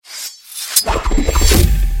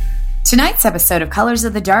Tonight's episode of Colors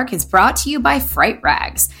of the Dark is brought to you by Fright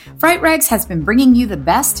Rags. Fright Rags has been bringing you the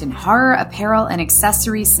best in horror apparel and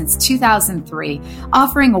accessories since 2003,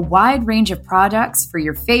 offering a wide range of products for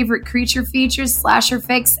your favorite creature features, slasher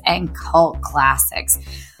fix, and cult classics.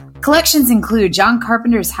 Collections include John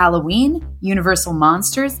Carpenter's Halloween, Universal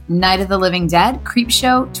Monsters, Night of the Living Dead,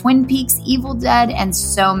 Creepshow, Twin Peaks, Evil Dead, and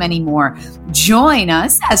so many more. Join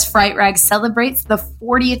us as Fright Rags celebrates the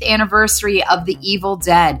 40th anniversary of the Evil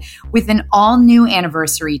Dead with an all-new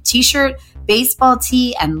anniversary t-shirt, baseball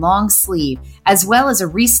tee, and long sleeve, as well as a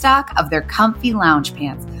restock of their comfy lounge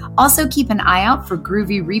pants. Also keep an eye out for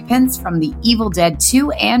groovy reprints from the Evil Dead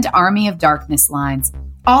 2 and Army of Darkness lines.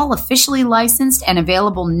 All officially licensed and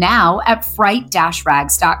available now at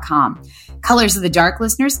fright-rags.com. Colors of the Dark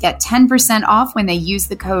listeners get 10% off when they use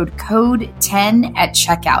the code CODE10 at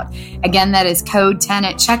checkout. Again, that is code 10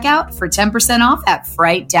 at checkout for 10% off at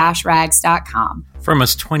fright-rags.com. For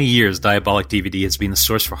almost 20 years, Diabolic DVD has been the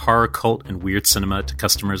source for horror, cult, and weird cinema to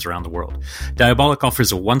customers around the world. Diabolic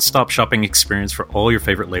offers a one-stop shopping experience for all your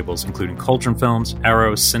favorite labels, including Cauldron Films,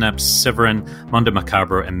 Arrow, Synapse, Severin, Mondo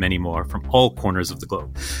Macabro, and many more from all corners of the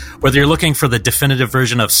globe. Whether you're looking for the definitive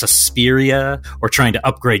version of Suspiria or trying to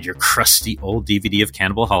upgrade your crusty old DVD of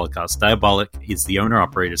Cannibal Holocaust, Diabolic is the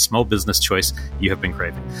owner-operated small business choice you have been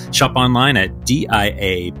craving. Shop online at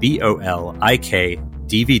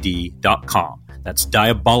diabolikdvd.com. That's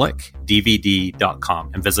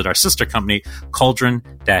diabolicdvd.com, and visit our sister company,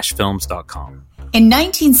 cauldron-films.com. In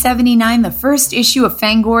 1979, the first issue of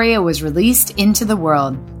Fangoria was released into the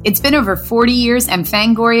world. It's been over 40 years, and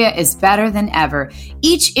Fangoria is better than ever.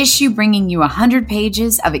 Each issue bringing you 100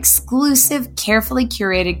 pages of exclusive, carefully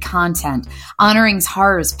curated content, honoring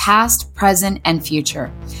horror's past, present, and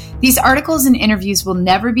future. These articles and interviews will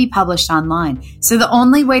never be published online, so the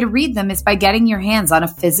only way to read them is by getting your hands on a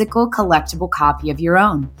physical, collectible copy of your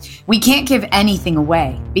own. We can't give anything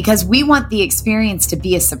away, because we want the experience to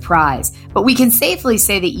be a surprise, but we can safely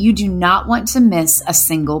say that you do not want to miss a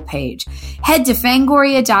single page. Head to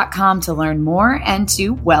fangoria.com to learn more and to,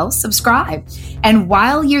 well, subscribe. And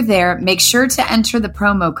while you're there, make sure to enter the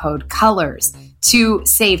promo code COLORS to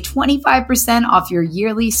save 25% off your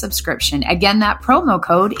yearly subscription. Again, that promo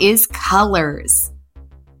code is COLORS.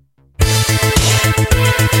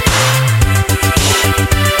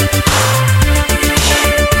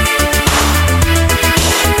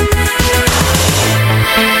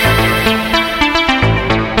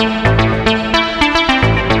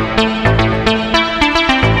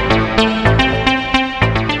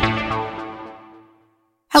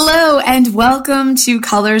 Hello and welcome to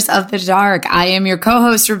Colors of the Dark. I am your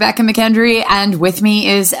co-host, Rebecca McKendry, and with me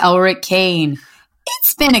is Elric Kane.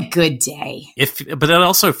 It's been a good day. But I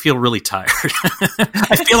also feel really tired.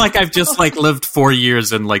 I feel like I've just lived 4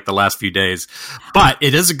 years in the last few days. But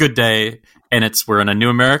it is a good day, and we're in a new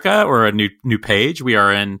America or a new page. We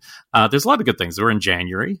are in, there's a lot of good things. We're in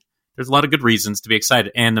January. There's a lot of good reasons to be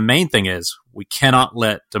excited. And the main thing is we cannot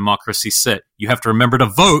let democracy sit. You have to remember to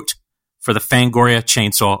vote for the Fangoria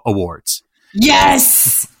Chainsaw Awards.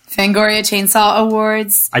 Yes! Fangoria Chainsaw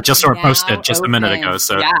Awards. I just saw it posted just a minute ago,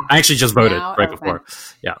 so yeah. I actually just voted before.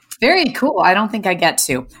 Yeah. Very cool. I don't think I get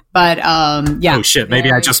to, but yeah. Oh shit!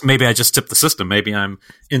 Maybe I just tipped the system. Maybe I'm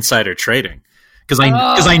insider trading because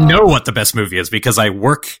I know what the best movie is because I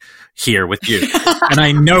work here with you and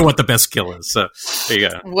I know what the best kill is. So there you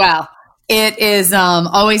go. Well. It is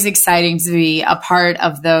always exciting to be a part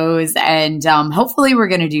of those, and hopefully we're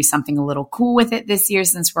going to do something a little cool with it this year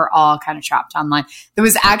since we're all kind of trapped online. There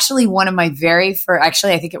was actually one of my very first,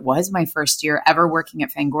 actually I think it was my first year ever working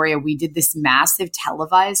at Fangoria. We did this massive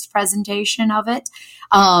televised presentation of it,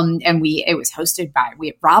 and it was hosted by,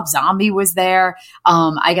 Rob Zombie was there.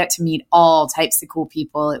 I got to meet all types of cool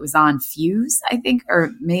people. It was on Fuse, I think, or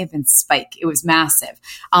it may have been Spike. It was massive.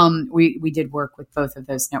 We did work with both of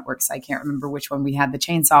those networks. I can't remember which one we had the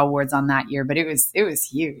Chainsaw Awards on that year, but it was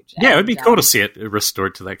huge. Yeah, it would be cool to see it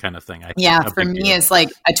restored to that kind of thing. For me as a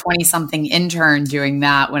 20-something intern doing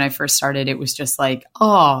that when I first started, it was just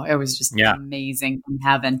it was just amazing from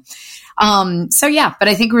heaven. But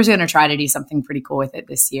I think we're going to try to do something pretty cool with it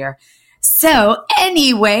this year. So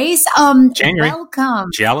anyways, January.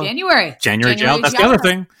 Welcome. January Giallo. That's the other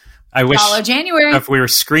thing. I wish Giallo January. If we were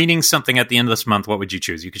screening something at the end of this month, what would you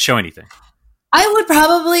choose? You could show anything. I would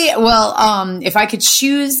probably, if I could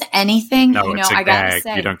choose anything, No, it's a I gotta gag.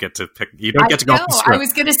 say, You don't get to pick. You don't get to go off the script. I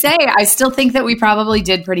was gonna say, I still think that we probably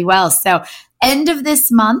did pretty well. So, end of this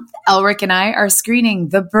month, Elric and I are screening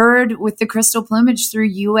The Bird with the Crystal Plumage through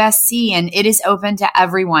USC, and it is open to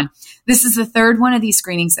everyone. This is the third one of these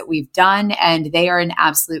screenings that we've done, and they are an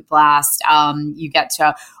absolute blast. You get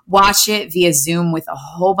to watch it via Zoom with a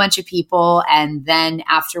whole bunch of people, and then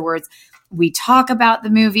afterwards, we talk about the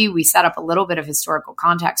movie. We set up a little bit of historical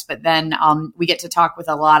context, but then we get to talk with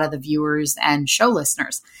a lot of the viewers and show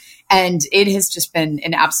listeners. And it has just been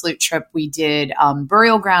an absolute trip. We did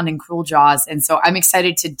Burial Ground and Cruel Jaws. And so I'm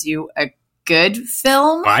excited to do a good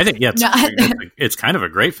film. Well, I think, it's kind of a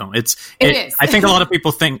great film. It is. I think a lot of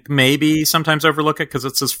people think maybe sometimes overlook it because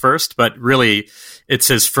it's his first, but really it's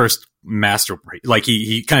his first masterpiece. Like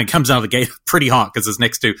he kind of comes out of the gate pretty hot because his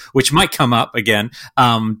next two, which might come up again,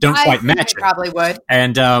 don't quite match it. Probably would.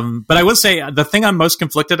 And but I will say the thing I'm most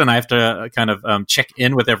conflicted, and I have to kind of check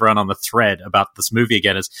in with everyone on the thread about this movie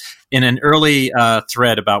again, is in an early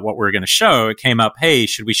thread about what we're going to show, it came up, hey,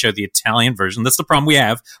 should we show the Italian version? That's the problem we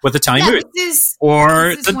have with Italian movies. This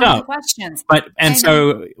is the dub. Questions. But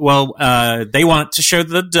they want to show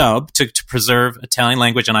the dub to preserve Italian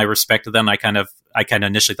language, and I respected them. I kind of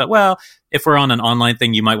initially thought, well, if we're on an online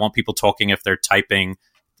thing, you might want people talking. If they're typing,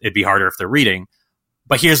 it'd be harder if they're reading.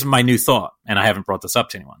 But here's my new thought, and I haven't brought this up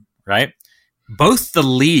to anyone, right? Both the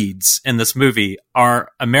leads in this movie are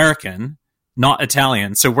American, not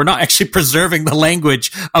Italian. So we're not actually preserving the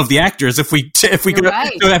language of the actors. If we go,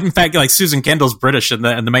 right. So in fact, like Susan Kendall's British and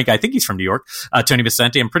the main guy, I think he's from New York, Tony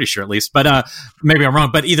Vicente, I'm pretty sure at least, but maybe I'm wrong.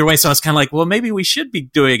 But either way, so I was kind of like, well, maybe we should be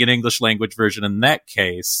doing an English language version in that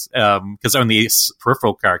case, because only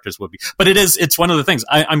peripheral characters would be. But it's one of the things.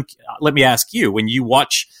 Let me ask you, when you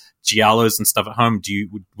watch Giallos and stuff at home,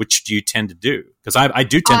 which do you tend to do? Because I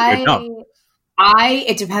do tend to go dub.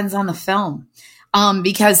 It depends on the film.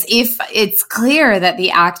 Because if it's clear that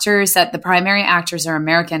the primary actors are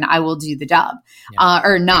American, I will do the dub,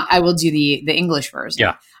 or not. I will do the English version.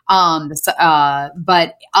 Yeah.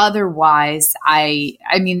 But otherwise, I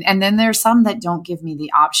mean, and then there's some that don't give me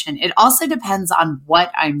the option. It also depends on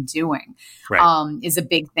what I'm doing. Right. Is a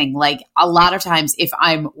big thing. Like a lot of times, if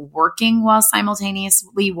I'm working while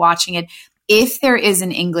simultaneously watching it. If there is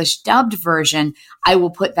an English dubbed version, I will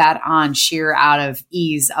put that on sheer out of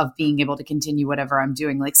ease of being able to continue whatever I'm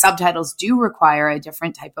doing. Like subtitles do require a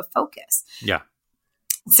different type of focus. Yeah.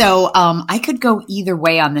 So I could go either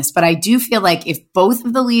way on this, but I do feel like if both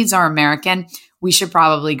of the leads are American, we should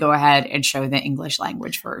probably go ahead and show the English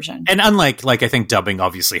language version. And unlike, I think dubbing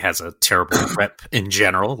obviously has a terrible rep in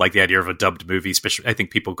general, like the idea of a dubbed movie, especially I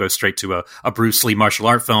think people go straight to a Bruce Lee martial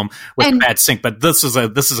art film with a bad sync. But this is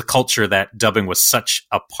a culture that dubbing was such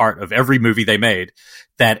a part of every movie they made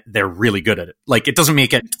that they're really good at it. Like it doesn't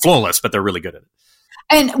make it flawless, but they're really good at it.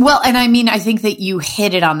 And I mean, I think that you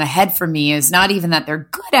hit it on the head for me is not even that they're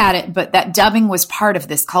good at it, but that dubbing was part of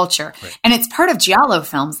this culture. Right. And it's part of Giallo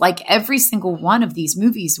films. Like every single one of these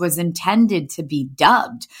movies was intended to be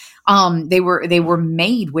dubbed. They were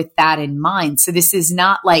made with that in mind. So this is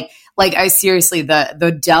not like I seriously,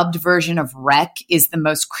 the dubbed version of Rec is the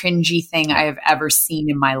most cringy thing I have ever seen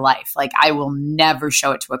in my life. Like I will never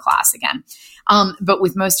show it to a class again. But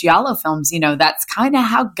with most Giallo films, that's kind of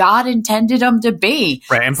how God intended them to be.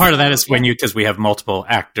 Right. And part of that is because we have multiple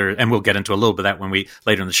actors, and we'll get into a little bit of that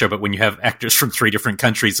later in the show, but when you have actors from 3 different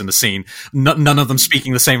countries in the scene, none of them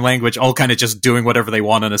speaking the same language, all kind of just doing whatever they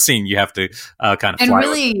want in a scene, you have to kind of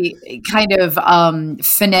kind of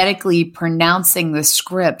phonetically pronouncing the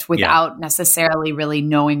script without necessarily really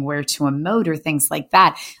knowing where to emote or things like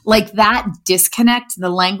that. Like that disconnect, the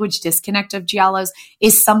language disconnect of Giallos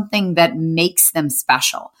is something that makes them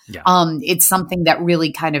special. Yeah. It's something that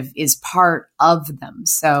really kind of is part of them.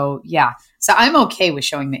 So yeah. So I'm okay with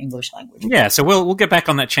showing the English language. Yeah, so we'll get back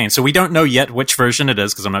on that chain. So we don't know yet which version it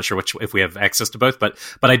is because I'm not sure if we have access to both, but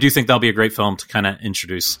I do think that'll be a great film to kind of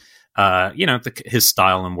introduce his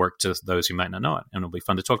style and work to those who might not know it, and it'll be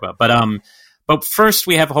fun to talk about. But first,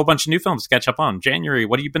 we have a whole bunch of new films to catch up on. January,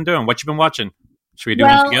 what have you been doing? What you been watching? Should we do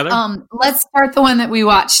them together? Let's start the one that we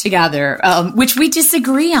watched together, which we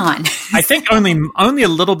disagree on. I think only a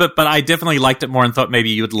little bit, but I definitely liked it more and thought maybe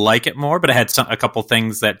you'd like it more. But it had a couple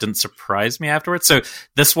things that didn't surprise me afterwards. So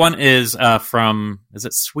this one is from, is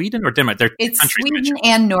it Sweden or Denmark? It's Sweden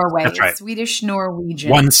and Norway. That's right. It's Swedish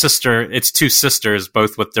Norwegian. One sister, it's 2 sisters,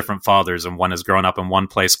 both with different fathers, and one has grown up in one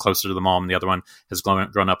place closer to the mom, and the other one has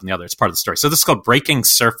grown up in the other. It's part of the story. So this is called Breaking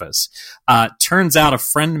Surface. Turns out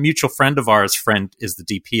a mutual friend of ours, friend is the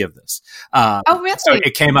DP of this. Oh, really? So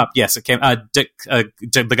it came up. Yes, it came. Dick,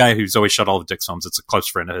 the guy who's always shot all of Dick's films. It's a close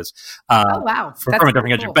friend of his. Oh, wow. From a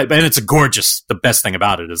different country. But it's a gorgeous. The best thing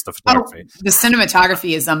about it is the photography. The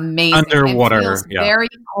cinematography is amazing. Underwater, it feels very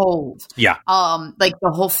cold. Yeah. Like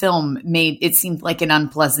the whole film it seemed like an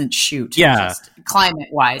unpleasant shoot. Yeah. Just climate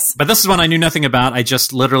wise. But this is one I knew nothing about. I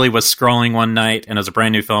just literally was scrolling one night, and it was a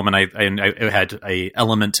brand new film, and it had a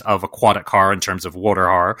element of aquatic horror in terms of water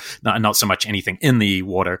horror, not so much anything in the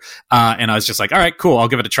water. And I was just like, all right, cool. I'll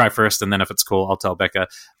give it a try first, and then if it's cool, I'll tell Bekah.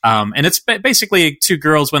 And it's basically two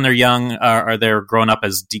girls when they're young, or they're grown up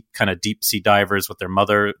as deep sea divers with their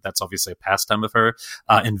mother. That's obviously a pastime of her,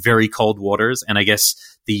 in very cold waters. And I guess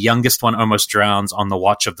the youngest one almost drowns on the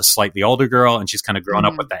watch of the slightly older girl, and she's kind of grown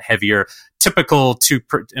up with that heavier, typical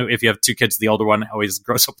if you have two kids, the older one always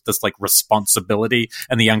grows up with this like responsibility,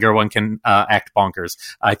 and the younger one can act bonkers.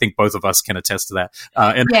 I think both of us can attest to that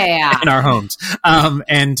in our homes.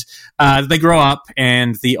 And they grow up,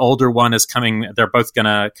 and the older one is coming. They're both going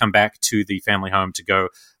to come back to the family home to go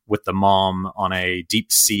with the mom on a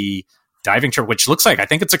deep sea diving trip, which looks like, I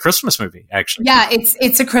think it's a Christmas movie, actually. Yeah,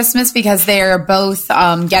 it's a Christmas because they're both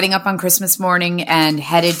getting up on Christmas morning and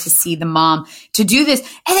headed to see the mom to do this.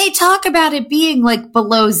 And they talk about it being like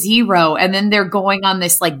below zero. And then they're going on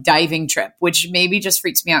this like diving trip, which maybe just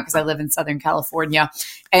freaks me out because I live in Southern California.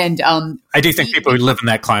 And I do think people who live in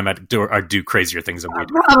that climate do crazier things than we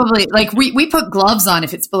do. Probably. Like we put gloves on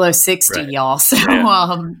if it's below 60, y'all. So,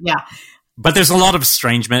 yeah. But there's a lot of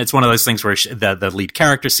estrangement. It's one of those things where the lead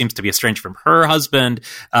character seems to be estranged from her husband,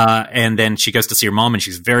 and then she goes to see her mom, and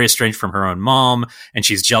she's very estranged from her own mom, and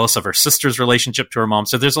she's jealous of her sister's relationship to her mom.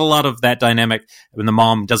 So there's a lot of that dynamic when the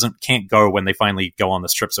mom can't go when they finally go on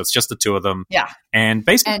this trip. So it's just the two of them. Yeah. And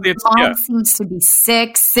basically, mom seems to be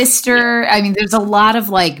sick. Sister, I mean, there's a lot of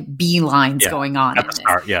like B-lines going on. At the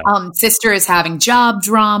start, sister is having job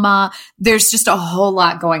drama. There's just a whole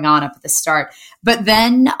lot going on up at the start. But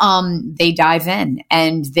then they dive in,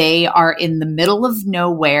 and they are in the middle of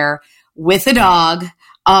nowhere with a dog.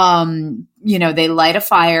 They light a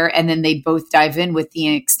fire, and then they both dive in with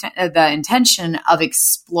the intention of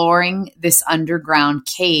exploring this underground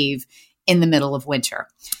cave in the middle of winter.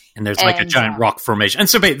 And there's like a giant rock formation. And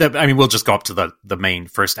so, we'll just go up to the main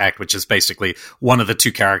first act, which is basically one of the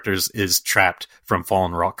two characters is trapped from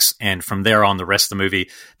fallen rocks. And from there on, the rest of the movie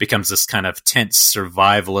becomes this kind of tense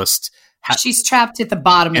survivalist. She's trapped at the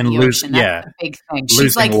bottom of the ocean. That's the big thing.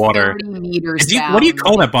 She's like water. 30 meters down. What do you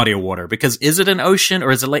call that body of water? Because is it an ocean,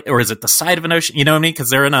 or is it the side of an ocean? You know what I mean?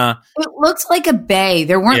 Because they're in a. It looks like a bay.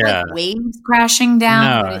 There weren't like waves crashing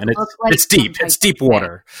down. No, and it's deep. It's deep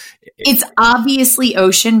water. It's obviously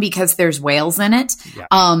ocean because there's whales in it.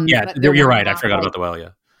 Yeah, you're right. I forgot about the whale. Yeah.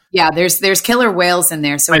 Yeah, there's killer whales in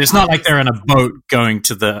there. So it's not like they're in a boat going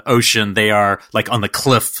to the ocean. They are like on the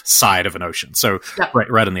cliff side of an ocean. So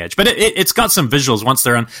right on the edge. But it's got some visuals once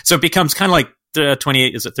they're on. So it becomes kind of like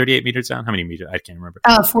 28, is it 38 meters down? How many meters? I can't remember.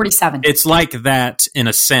 47. It's like that in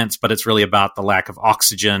a sense, but it's really about the lack of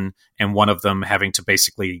oxygen and one of them having to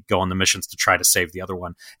basically go on the missions to try to save the other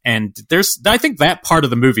one. And I think that part of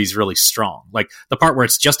the movie is really strong. Like the part where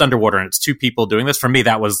it's just underwater and it's two people doing this, for me,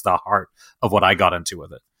 that was the heart of what I got into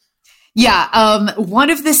with it. Yeah, one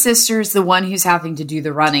of the sisters, the one who's having to do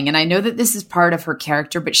the running, and I know that this is part of her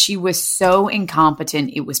character, but she was so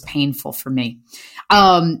incompetent, it was painful for me.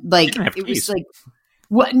 It was like,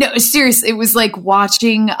 what? No, seriously, it was like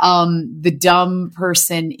watching the dumb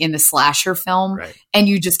person in the slasher film, and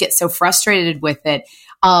you just get so frustrated with it.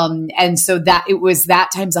 And so that it was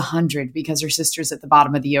that times 100 because her sister's at the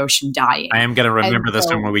bottom of the ocean dying. I am going to remember this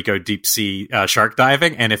one when we go deep sea shark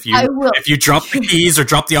diving. And if you drop the keys or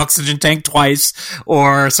drop the oxygen tank twice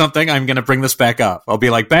or something, I'm going to bring this back up. I'll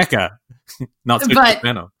be like, Bekah, not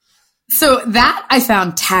so. So that I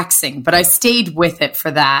found taxing, but I stayed with it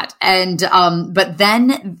for that. And, but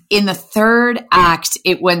then in the third act,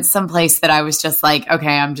 it went someplace that I was just like,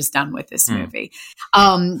 okay, I'm just done with this movie.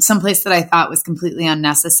 Someplace that I thought was completely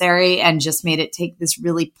unnecessary and just made it take this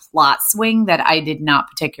really plot swing that I did not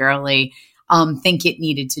particularly, think it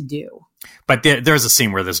needed to do. But there's a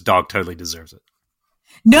scene where this dog totally deserves it.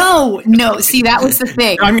 No. See, that was the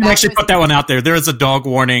thing. I'm going to actually put that one out there. There is a dog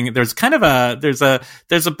warning. There's kind of there's a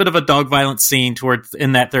bit of a dog violence scene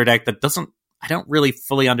in that third act that I don't really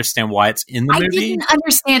fully understand why it's in the movie. I didn't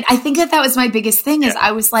understand. I think that was my biggest thing is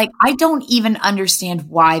I was like, I don't even understand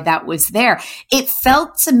why that was there. It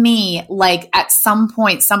felt to me like at some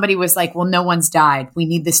point somebody was like, well, no one's died. We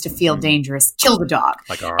need this to feel dangerous. Kill the dog.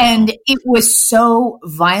 And it was so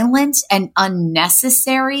violent and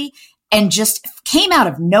unnecessary and just came out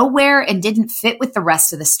of nowhere and didn't fit with the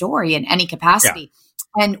rest of the story in any capacity.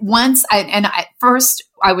 Yeah. And first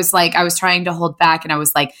I was trying to hold back, and I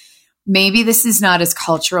was like, maybe this is not as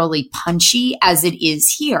culturally punchy as it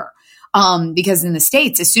is here. Because in the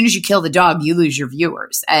States, as soon as you kill the dog, you lose your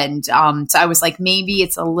viewers. And so I was like, maybe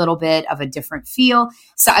it's a little bit of a different feel.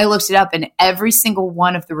 So I looked it up, and every single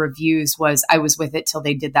one of the reviews was, I was with it till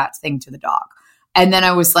they did that thing to the dog. And then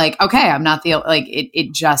I was like, okay, I'm not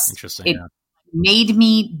it made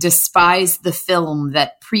me despise the film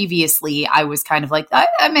that previously I was kind of like,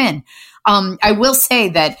 I'm in. I will say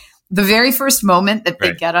that the very first moment that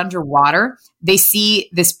they get underwater, they see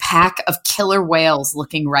this pack of killer whales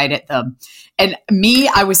looking right at them. And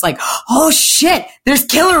I was like, oh shit, there's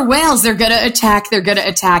killer whales. They're going to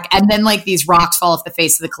attack. And then like these rocks fall off the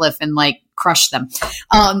face of the cliff and like crush them.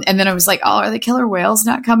 And then I was like, oh, are the killer whales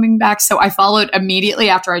not coming back? So I followed immediately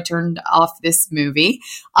after I turned off this movie.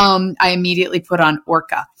 I immediately put on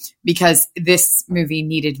Orca because this movie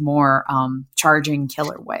needed more charging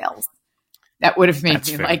killer whales. That would have made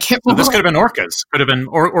me like it more. So this could have been orcas. Could have been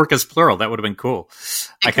orcas plural. That would have been cool.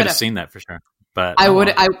 I could have seen that for sure. But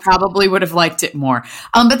I probably would have liked it more.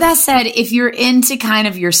 But that said, if you're into kind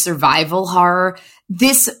of your survival horror,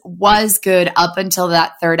 this was good up until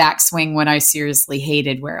that third act swing when I seriously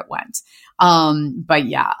hated where it went. But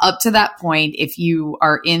yeah, up to that point, if you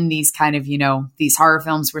are in these kind of, these horror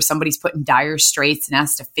films where somebody's put in dire straits and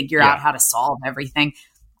has to figure out how to solve everything,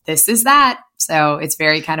 this is that. So it's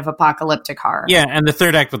very kind of apocalyptic horror. Yeah, and the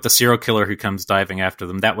third act with the serial killer who comes diving after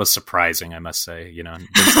them, that was surprising, I must say. Didn't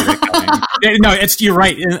see that coming. No, you're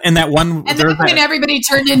right. In that one... And then when everybody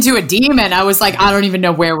turned into a demon, I was like, I don't even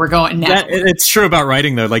know where we're going now. It's true about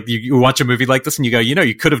writing, though. Like, you watch a movie like this and you go,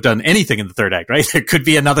 you could have done anything in the third act, right? There could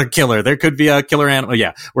be another killer. There could be a killer animal.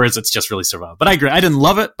 Yeah, whereas it's just really survival. But I agree. I didn't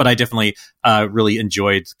love it, but I definitely really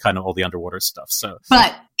enjoyed kind of all the underwater stuff. So,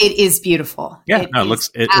 but it is beautiful. Yeah, it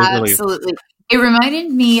looks... absolutely. It reminded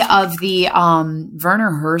me of the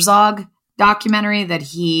Werner Herzog documentary that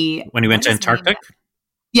when he went to Antarctic?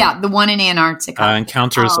 Yeah, the one in Antarctica.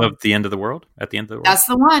 Encounters of the End of the World, at the End of the World. That's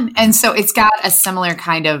the one. And so it's got a similar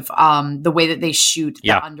kind of, the way that they shoot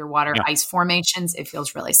the underwater ice formations. It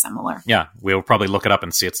feels really similar. Yeah, we'll probably look it up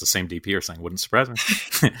and see it's the same DP or something. Wouldn't surprise me.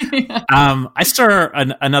 I saw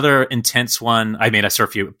another intense one. I mean, I saw a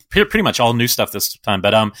few, pretty much all new stuff this time.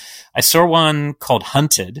 But I saw one called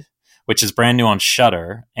Hunted, which is brand new on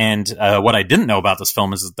Shudder. And what I didn't know about this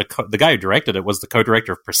film is that the guy who directed it was the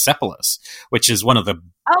co-director of Persepolis, which is one of the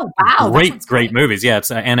great movies. Yeah, it's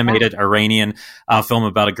an animated Iranian film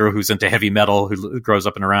about a girl who's into heavy metal, who grows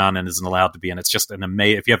up in Iran and isn't allowed to be. And it's just an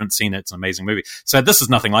amazing, if you haven't seen it, it's an amazing movie. So this is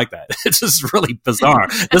nothing like that. It's just really bizarre.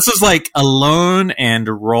 This is like Alone and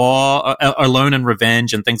Raw, Alone and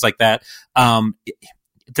Revenge and things like that.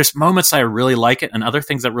 There's moments I really like it and other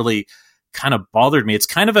things that really kind of bothered me. It's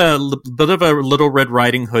kind of a bit of a Little Red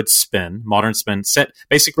Riding Hood spin, modern spin. Set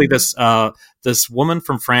basically this woman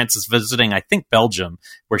from France is visiting, I think, Belgium,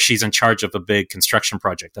 where she's in charge of a big construction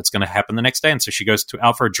project that's going to happen the next day. And so she goes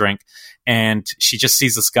out for a drink, and she just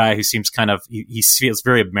sees this guy who seems kind of he feels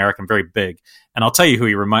very American, very big. And I'll tell you who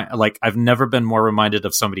I've never been more reminded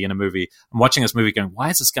of somebody in a movie. I'm watching this movie going,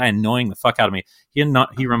 why is this guy annoying the fuck out of me? He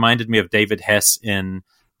reminded me of David Hess in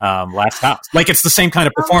Last House. Like, it's the same kind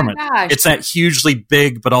of performance. It's that hugely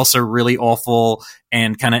big but also really awful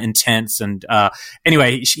and kind of intense. And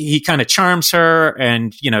anyway, he kind of charms her,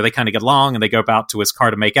 and they kind of get along, and they go out to his car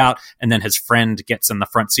to make out, and then his friend gets in the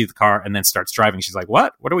front seat of the car and then starts driving. She's like,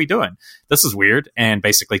 what are we doing? This is weird. And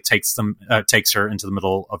basically takes her into the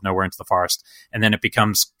middle of nowhere, into the forest. And then it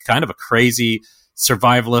becomes kind of a crazy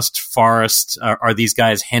survivalist forest. Are these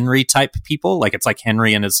guys Henry type people? Like, it's like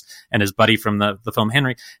Henry and his buddy from the film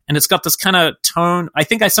Henry. And it's got this kind of tone. I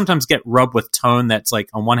think I sometimes get rubbed with tone that's like,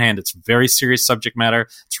 on one hand, it's very serious subject matter.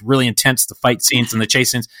 It's really intense, the fight scenes and the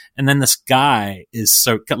chase scenes. And then this guy is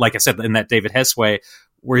so, like I said, in that David Hess way,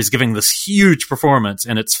 where he's giving this huge performance,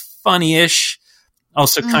 and it's funny-ish,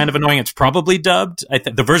 also kind of annoying. It's probably dubbed.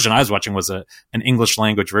 The version I was watching was an English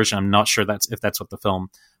language version. I'm not sure if that's what the film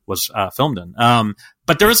was filmed in.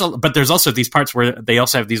 But there's also these parts where they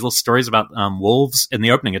also have these little stories about wolves in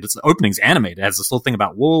the opening. The opening's animated. It has this little thing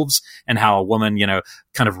about wolves and how a woman,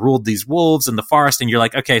 kind of ruled these wolves in the forest. And you're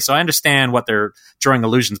like, okay, so I understand what they're drawing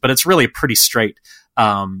allusions, but it's really a pretty straight,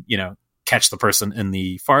 catch the person in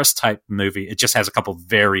the forest type movie. It just has a couple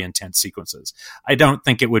very intense sequences. I don't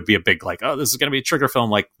think it would be a big, like, oh, this is going to be a trigger film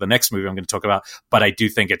like the next movie I'm going to talk about, but I do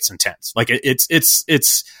think it's intense. Like,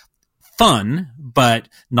 it's fun, but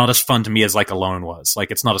not as fun to me as like Alone was.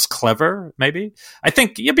 Like, it's not as clever, maybe. I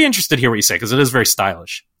think you'd be interested to hear what you say, because it is very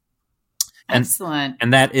stylish. Excellent.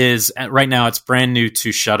 And that is right now. It's brand new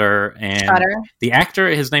to Shudder, and the actor,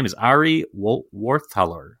 his name is Ari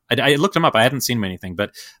Warthaler. I looked him up. I hadn't seen him in anything,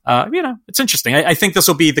 but it's interesting. I think this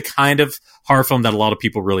will be the kind of horror film that a lot of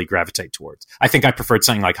people really gravitate towards. I think I preferred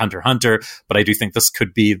something like Hunter x Hunter, but I do think this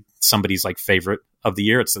could be somebody's like favorite of the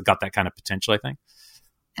year. It's got that kind of potential, I think.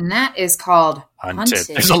 And that is called Hunted.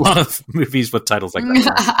 There's a lot of movies with titles like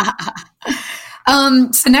that.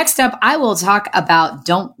 So next up, I will talk about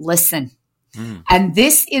Don't Listen. And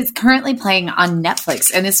this is currently playing on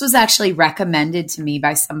Netflix. And this was actually recommended to me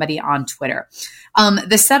by somebody on Twitter.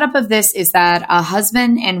 The setup of this is that a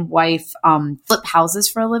husband and wife flip houses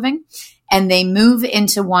for a living. And they move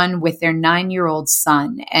into one with their 9-year-old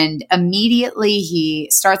son. And immediately he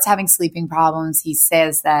starts having sleeping problems. He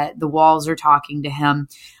says that the walls are talking to him.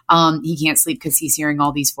 He can't sleep because he's hearing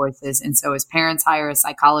all these voices. And so his parents hire a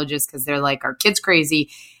psychologist because they're like, our kid's crazy.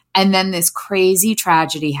 And then this crazy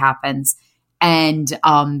tragedy happens. And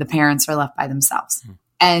the parents are left by themselves.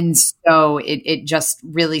 And so it just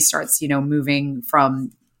really starts, moving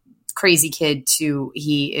from crazy kid to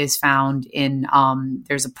he is found in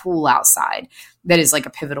there's a pool outside that is like a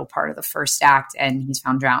pivotal part of the first act, and he's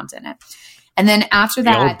found drowned in it. And then after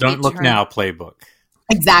that, Don't Look Now playbook.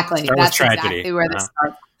 Exactly. That's exactly where this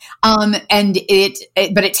starts.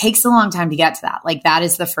 But it takes a long time to get to that. Like that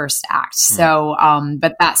is the first act. So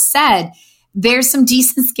but that said, there's some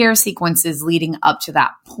decent scare sequences leading up to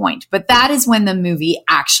that point, but that is when the movie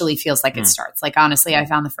actually feels like it starts. Like, honestly, I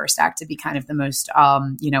found the first act to be kind of the most,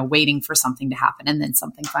 waiting for something to happen, and then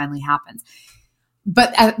something finally happens.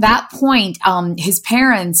 But at that point, his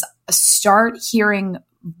parents start hearing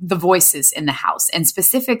the voices in the house, and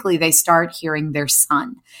specifically they start hearing their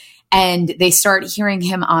son. And they start hearing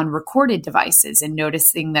him on recorded devices and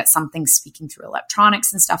noticing that something's speaking through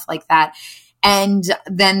electronics and stuff like that. And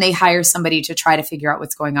then they hire somebody to try to figure out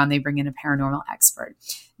what's going on. They bring in a paranormal expert.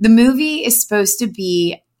 The movie is supposed to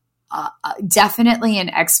be definitely an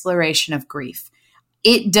exploration of grief.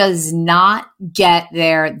 It does not get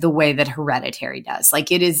there the way that Hereditary does.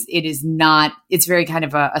 Like it is not, it's very kind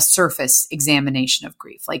of a surface examination of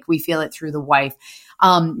grief. Like we feel it through the wife.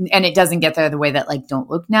 And it doesn't get there the way that like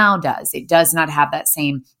Don't Look Now does. It does not have that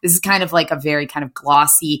same, this is kind of like a very kind of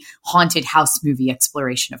glossy haunted house movie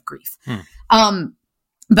exploration of grief.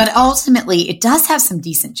 But ultimately it does have some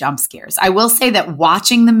decent jump scares. I will say that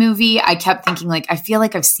watching the movie, I kept thinking like, I feel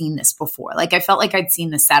like I've seen this before. Like I felt like I'd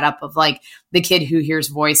seen the setup of like the kid who hears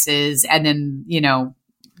voices and then,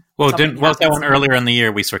 well, was that one earlier in the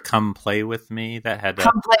year we saw Come Play With Me that had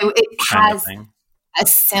Come Play, it has a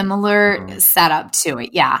similar setup to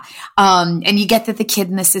it. Yeah. And you get that the kid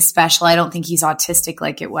in this is special. I don't think he's autistic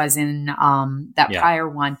like it was in that prior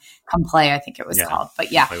one, Come Play, I think it was called.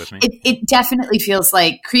 But yeah, it definitely feels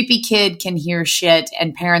like creepy kid can hear shit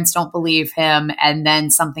and parents don't believe him. And then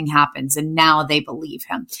something happens and now they believe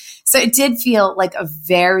him. So it did feel like a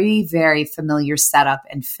very, very familiar setup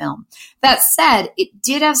and film. That said, it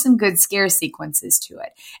did have some good scare sequences to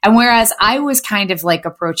it. And whereas I was kind of like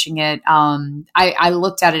approaching it, I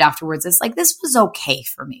looked at it afterwards. It's like, this was okay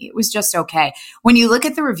for me. It was just okay. When you look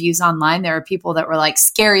at the reviews online, there are people that were like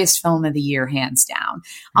scariest film of the year, hands down.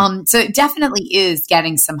 So it definitely is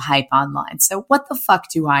getting some hype online. So what the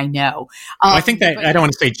fuck do I know? I think that, I don't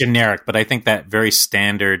want to say generic, but I think that very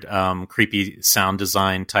standard, creepy sound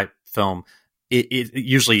design type film, it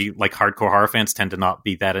usually like hardcore horror fans tend to not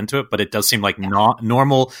be that into it, but it does seem like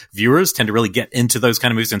normal viewers tend to really get into those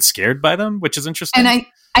kind of movies and scared by them, which is interesting. And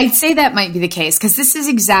I'd say that might be the case because this is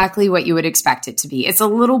exactly what you would expect it to be. It's a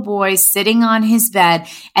little boy sitting on his bed,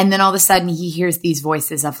 and then all of a sudden he hears these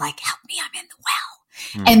voices of like, help me, I'm in the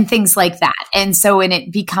well. And things like that. And so, and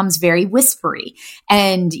it becomes very whispery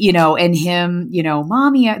and, and him,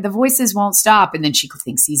 mommy, the voices won't stop. And then she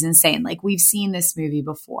thinks he's insane. Like we've seen this movie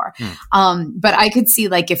before. But I could see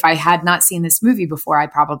like, if I had not seen this movie before, I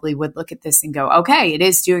probably would look at this and go, okay, it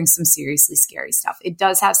is doing some seriously scary stuff. It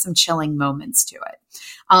does have some chilling moments to it.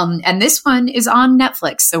 And this one is on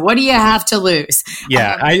Netflix. So what do you have to lose?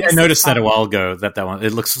 Yeah, I noticed that a while ago that one,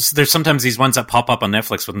 it looks, there's sometimes these ones that pop up on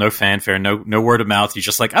Netflix with no fanfare, no word of mouth. You're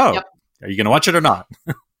just like, oh, Are you going to watch it or not?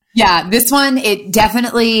 Yeah, this one, it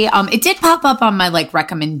definitely, it did pop up on my like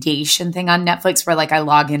recommendation thing on Netflix where like I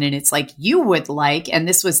log in and it's like, you would like, and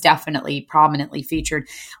this was definitely prominently featured.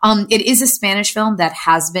 It is a Spanish film that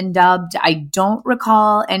has been dubbed. I don't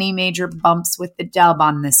recall any major bumps with the dub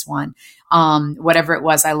on this one. Whatever it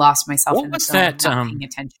was, I lost myself in the film, not paying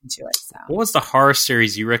attention to it. So. What was the horror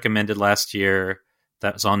series you recommended last year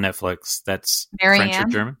that was on Netflix? That's French or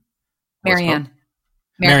German? Marianne.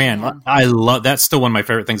 I love, that's still one of my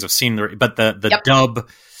favorite things I've seen. But the dub,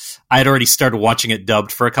 I had already started watching it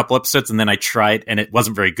dubbed for a couple episodes, and then I tried, and it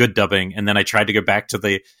wasn't very good dubbing, and then I tried to go back to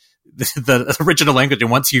the original language, and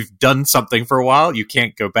once you've done something for a while, you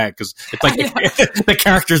can't go back because it's like the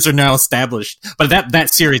characters are now established. But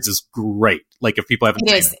that series is great. Like if people haven't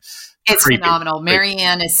seen it. It's phenomenal.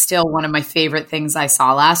 Marianne is still one of my favorite things I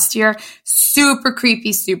saw last year. Super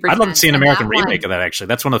creepy, super I'd love to see an American remake of that, actually.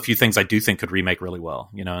 That's one of the few things I do think could remake really well.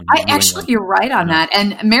 You're right on that.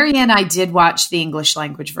 And Marianne, I did watch the English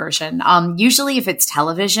language version. Usually if it's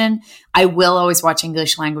television, I will always watch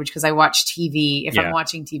English language because I watch TV. If I'm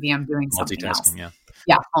watching TV, I'm doing something else.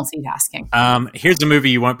 Yeah, multitasking. Here's a movie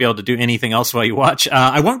you won't be able to do anything else while you watch.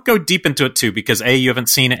 I won't go deep into it too because A, you haven't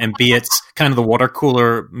seen it, and B, it's kind of the water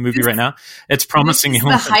cooler movie right now. It's promising. It's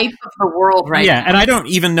the hype of the world right now. Yeah, and I don't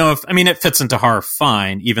even know it fits into horror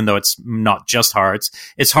fine, even though it's not just horror.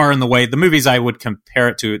 It's horror in the way the movies I would compare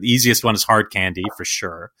it to. The easiest one is Hard Candy for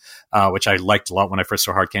sure, which I liked a lot when I first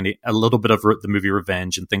saw Hard Candy. A little bit of the movie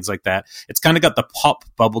Revenge and things like that. It's kind of got the pop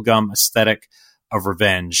bubblegum aesthetic of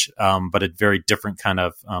Revenge, but a very different kind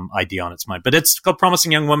of idea on its mind. But it's called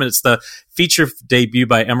Promising Young Woman. It's the feature debut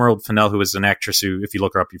by Emerald Fennell, who is an actress who, if you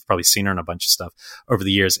look her up, you've probably seen her in a bunch of stuff over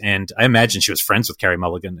the years. And I imagine she was friends with Carey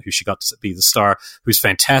Mulligan, who she got to be the star, who's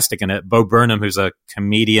fantastic in it. Bo Burnham, who's a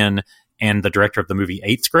comedian and the director of the movie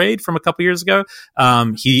Eighth Grade from a couple years ago.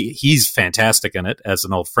 He's fantastic in it as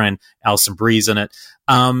an old friend. Alison Brie's in it.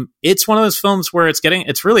 It's one of those films where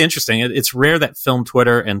it's really interesting. It's rare that film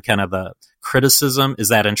Twitter and kind of the criticism is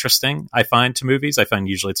that interesting, I find, to movies. I find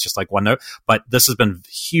usually it's just like one note, but this has been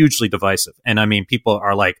hugely divisive. And I mean, people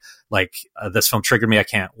are like this film triggered me, I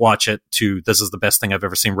can't watch it, to this is the best thing I've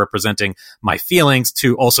ever seen representing my feelings,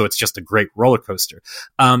 to also it's just a great roller coaster.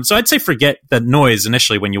 So I'd say forget the noise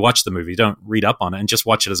initially when you watch the movie. Don't read up on it and just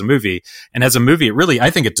watch it as a movie. And as a movie, I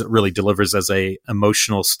think it really delivers as a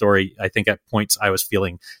emotional story. I think at points I was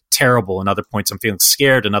feeling terrible, and other points I'm feeling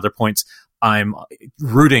scared, and other points I'm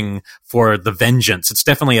rooting for the vengeance. It's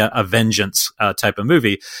definitely a vengeance type of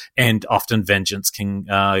movie, and often vengeance can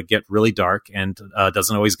get really dark and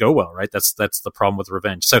doesn't always go well, right? That's the problem with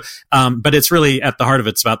revenge. So, but it's really at the heart of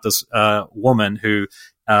it, it's about this woman who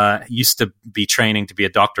used to be training to be a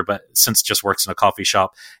doctor, but since just works in a coffee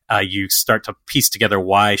shop, you start to piece together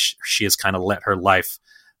why she has kind of let her life,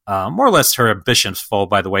 more or less her ambitions, fall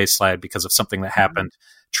by the wayside because of something that happened.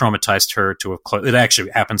 Traumatized her to it actually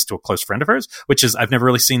happens to a close friend of hers, which is, I've never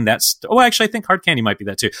really seen that. Actually, I think Hard Candy might be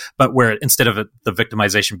that too. But where instead of the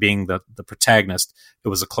victimization being the protagonist, it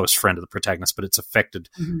was a close friend of the protagonist, but it's affected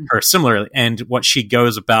her similarly. And what she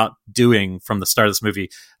goes about doing from the start of this movie,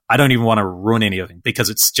 I don't even want to ruin anything because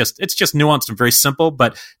it's just nuanced and very simple,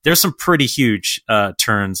 but there's some pretty huge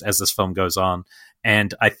turns as this film goes on.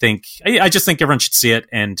 And I just think everyone should see it,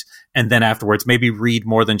 and then afterwards maybe read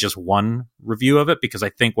more than just one review of it, because I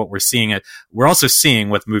think what we're also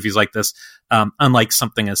seeing with movies like this, unlike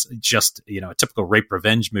something as just a typical rape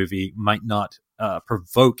revenge movie might not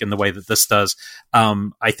provoke in the way that this does.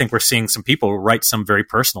 I think we're seeing some people write some very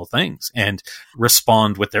personal things and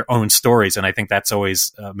respond with their own stories, and I think that's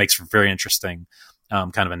always makes for very interesting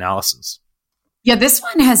kind of analysis. Yeah, this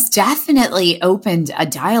one has definitely opened a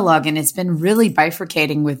dialogue, and it's been really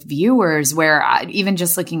bifurcating with viewers, where even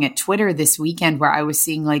just looking at Twitter this weekend, where I was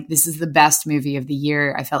seeing like, this is the best movie of the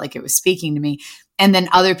year. I felt like it was speaking to me. And then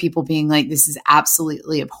other people being like, this is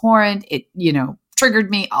absolutely abhorrent. It, triggered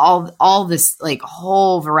me, all this like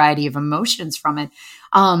whole variety of emotions from it.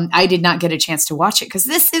 I did not get a chance to watch it because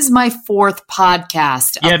this is my fourth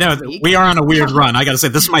podcast. Yeah, no, we are on a weird run. I got to say,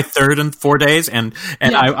 this is my third in 4 days, and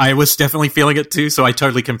I was definitely feeling it too. So I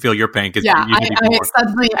totally can feel your pain.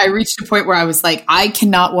 I reached a point where I was like, I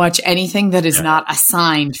cannot watch anything that is not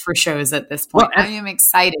assigned for shows at this point. Well, I am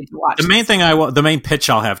excited to watch. The main pitch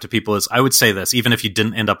I'll have to people is, I would say this, even if you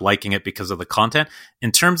didn't end up liking it because of the content,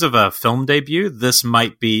 in terms of a film debut, this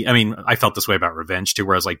might be. I mean, I felt this way about Revenge too,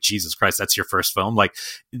 where I was like, Jesus Christ, that's your first film, like.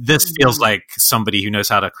 This feels like somebody who knows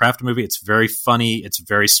how to craft a movie. It's very funny. It's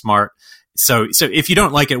very smart. So if you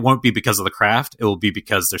don't like it, it won't be because of the craft. It will be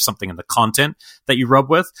because there's something in the content that you rub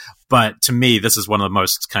with. But to me, this is one of the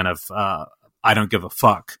most kind of, I don't give a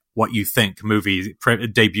fuck what you think movie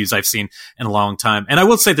debuts I've seen in a long time. And I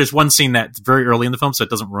will say there's one scene that's very early in the film, so it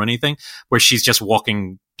doesn't ruin anything, where she's just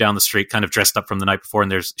walking down the street kind of dressed up from the night before,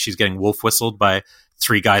 and she's getting wolf whistled by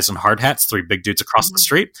 3 guys in hard hats, 3 big dudes across the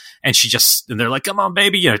street. And and they're like, come on,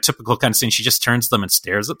 baby, typical kind of scene. She just turns to them and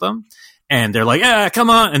stares at them. And they're like, yeah, come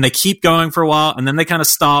on. And they keep going for a while. And then they kind of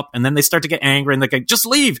stop. And then they start to get angry. And they're like, just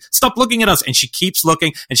leave. Stop looking at us. And she keeps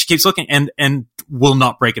looking and she keeps looking and will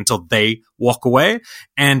not break until they walk away.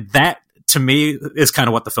 And that, to me is kind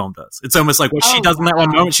of what the film does. It's almost like what she does in that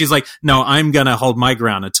one moment. She's like, no, I'm going to hold my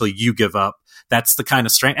ground until you give up. That's the kind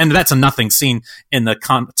of strength. And that's a nothing scene in the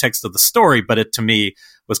context of the story, but it to me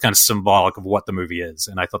was kind of symbolic of what the movie is.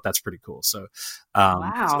 And I thought that's pretty cool. So,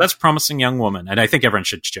 so that's Promising Young Woman. And I think everyone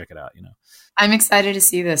should check it out, I'm excited to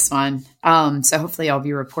see this one. So hopefully I'll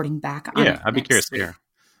be reporting back on it. Yeah, I'd be curious to hear.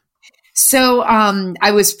 So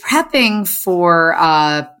I was prepping for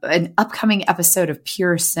an upcoming episode of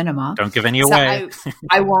Pure Cinema. Don't give any away.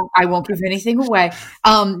 I won't give anything away.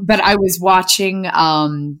 But I was watching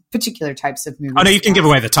particular types of movies. Oh, no, you can give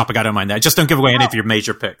away the topic. I don't mind that. Just don't give away any of your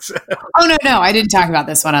major picks. Oh, no. I didn't talk about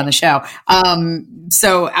this one on the show.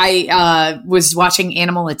 So I was watching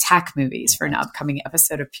animal attack movies for an upcoming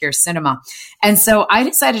episode of Pure Cinema. And so I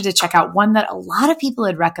decided to check out one that a lot of people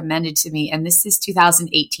had recommended to me. And this is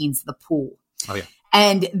 2018's The Pool. Oh, yeah.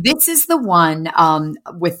 And this is the one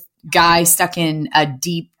with guy stuck in a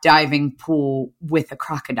deep diving pool with a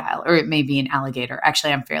crocodile, or it may be an alligator.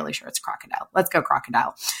 Actually, I'm fairly sure it's crocodile. Let's go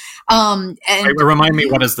crocodile. And remind me,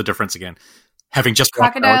 what is the difference again? Having just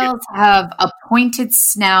crocodiles have a pointed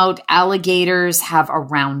snout, alligators have a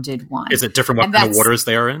rounded one. Is it different what kind of waters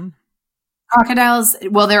they are in? Crocodiles,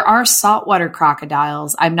 well, there are saltwater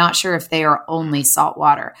crocodiles. I'm not sure if they are only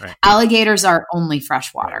saltwater. Right. Alligators are only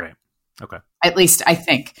freshwater. Right. Okay. At least I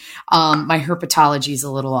think. My herpetology is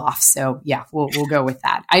a little off. So yeah, we'll go with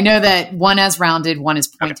that. I know that one has rounded, one is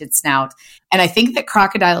pointed snout. And I think that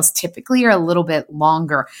crocodiles typically are a little bit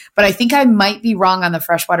longer. But I think I might be wrong on the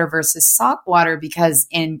freshwater versus saltwater, because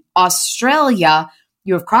in Australia,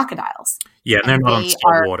 you have crocodiles. Yeah, and they're not on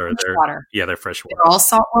saltwater. They're freshwater. They're all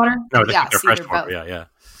saltwater? No, they're freshwater. Yeah.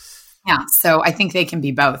 Yeah, so I think they can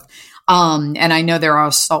be both. And I know there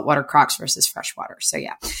are saltwater crocs versus freshwater. So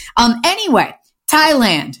yeah. Anyway,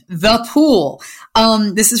 Thailand, The Pool.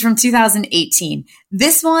 This is from 2018.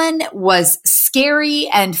 This one was scary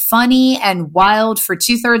and funny and wild for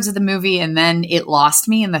 2/3 of the movie, and then it lost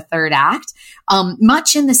me in the third act.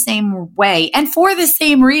 Much in the same way, and for the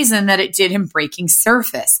same reason that it did in Breaking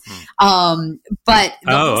Surface. But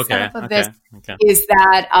the setup of this is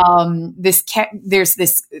that there's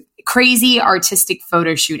this crazy artistic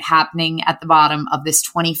photo shoot happening at the bottom of this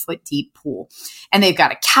 20-foot deep pool. And they've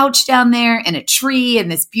got a couch down there and a tree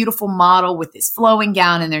and this beautiful model with this flowing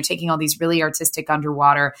gown. And they're taking all these really artistic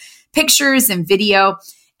underwater pictures and video.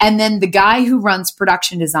 And then the guy who runs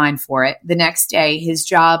production design for it, the next day, his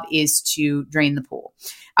job is to drain the pool.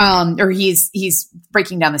 Or he's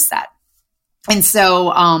breaking down the set. And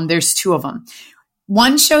so there's two of them.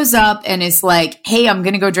 One shows up and is like, hey, I'm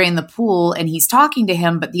going to go drain the pool. And he's talking to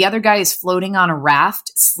him, but the other guy is floating on a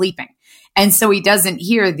raft sleeping. And so he doesn't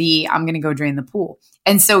hear I'm going to go drain the pool.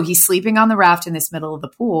 And so he's sleeping on the raft in this middle of the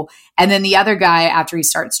pool. And then the other guy, after he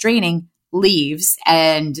starts draining, leaves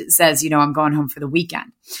and says, I'm going home for the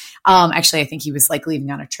weekend. Actually, I think he was like leaving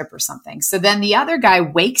on a trip or something. So then the other guy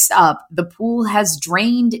wakes up. The pool has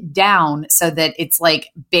drained down so that it's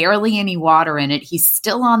like barely any water in it. He's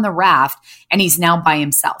still on the raft and he's now by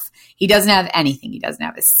himself. He doesn't have anything. He doesn't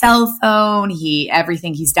have his cell phone.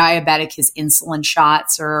 Everything. He's diabetic. His insulin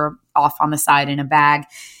shots are off on the side in a bag.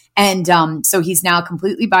 And so he's now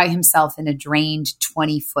completely by himself in a drained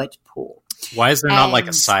 20-foot pool. Why is there not like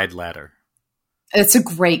a side ladder? It's a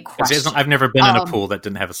great question. I've never been in a pool that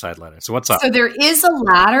didn't have a side ladder. So what's up? So there is a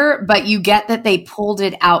ladder, but you get that they pulled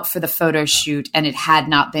it out for the photo shoot and it had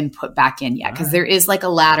not been put back in yet, because there is like a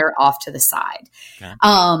ladder off to the side. Okay.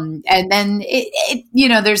 And then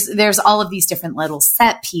there's all of these different little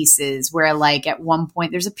set pieces where like at one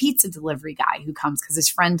point there's a pizza delivery guy who comes because his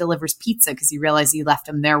friend delivers pizza because he realized he left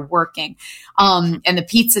him there working. And the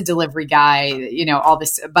pizza delivery guy, all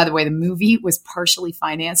this, by the way, the movie was partially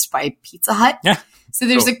financed by Pizza Hut. Yeah. So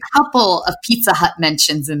there's a couple of Pizza Hut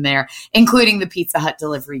mentions in there, including the Pizza Hut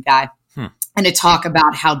delivery guy, and to talk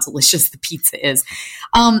about how delicious the pizza is.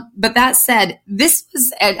 But that said, this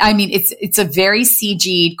was, it's a very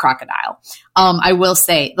CG'd crocodile. I will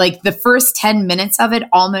say, like the first 10 minutes of it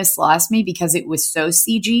almost lost me because it was so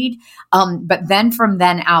CG'd. But then from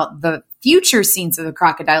then out, the future scenes of the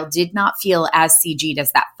crocodile did not feel as CG'd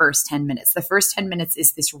as that first 10 minutes. The first 10 minutes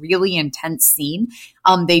is this really intense scene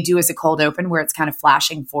they do as a cold open where it's kind of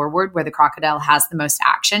flashing forward, where the crocodile has the most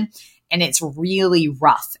action, and it's really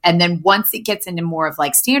rough. And then once it gets into more of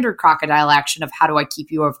like standard crocodile action of how do I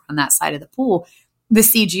keep you over on that side of the pool, the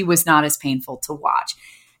CG was not as painful to watch.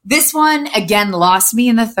 This one, again, lost me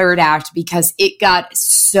in the third act because it got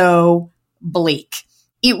so bleak.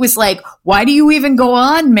 it was like, why do you even go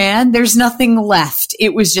on, man? There's nothing left.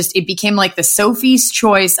 It was just, it became like the Sophie's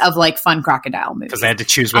Choice of like fun crocodile movies. Because they had to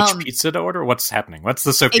choose which pizza to order? What's happening? What's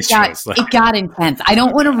the Sophie's Choice? It got intense. I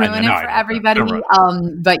don't want to ruin it for everybody.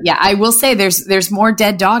 But yeah, I will say there's more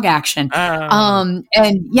dead dog action. And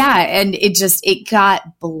it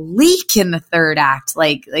got bleak in the third act,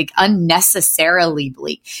 like unnecessarily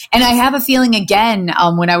bleak. And I have a feeling again,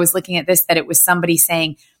 when I was looking at this, that it was somebody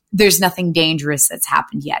saying, there's nothing dangerous that's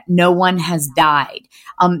happened yet. No one has died,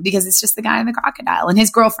 because it's just the guy in the crocodile, and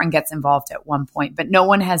his girlfriend gets involved at one point, but no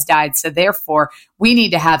one has died. So therefore, we need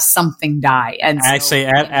to have something die. And I say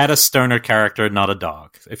add a stoner character, not a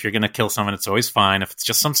dog. If you're going to kill someone, it's always fine. If it's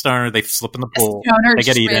just some stoner, they slip in the pool, they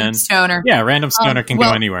get eaten. Stoner. Yeah, random stoner can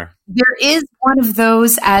go anywhere. There is one of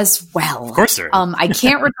those as well. Of course there is. I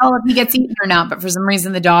can't recall if he gets eaten or not, but for some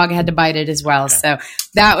reason the dog had to bite it as well. Okay. So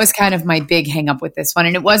that was kind of my big hang up with this one.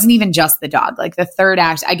 And it wasn't even just the dog. Like the third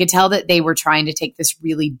act, I could tell that they were trying to take this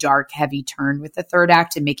really dark, heavy turn with the third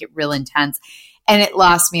act and make it real intense. And it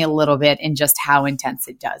lost me a little bit in just how intense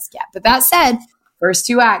it does get. But that said, first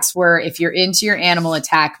two acts were, if you're into your animal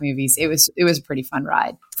attack movies, it was a pretty fun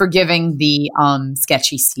ride, forgiving the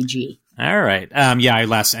sketchy CG. All right.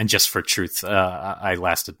 And just for truth, I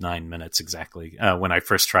lasted 9 minutes exactly when I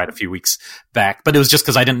first tried a few weeks back. But it was just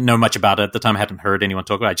because I didn't know much about it at the time. I hadn't heard anyone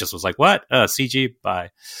talk about it. I just was like, what? CG?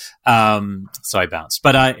 Bye. So I bounced.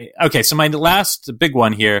 But okay, so my last big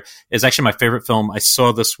one here is actually my favorite film I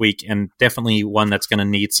saw this week, and definitely one that's going to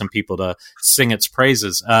need some people to sing its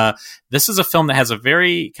praises. This is a film that has a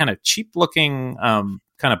very kind of cheap-looking kind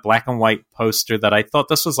of black and white poster that I thought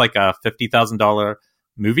this was like a $50,000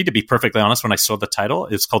 movie, to be perfectly honest. When I saw the title,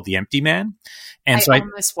 it's called The Empty Man, and I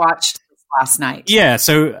almost watched this last night. Yeah,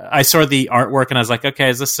 so I saw the artwork and I was like, okay,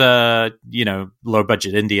 is this a low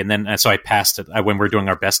budget indie? And then so I passed it when we're doing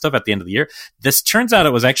our best of at the end of the year. This turns out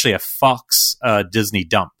it was actually a Fox Disney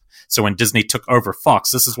dump. So when Disney took over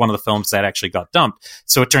Fox, this is one of the films that actually got dumped.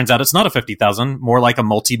 So it turns out it's not a $50,000, more like a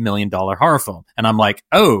multi-million-dollar horror film. And I'm like,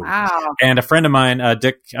 oh. Wow. And a friend of mine,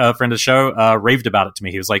 Dick, a friend of the show, raved about it to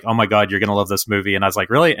me. He was like, oh my God, you're going to love this movie. And I was like,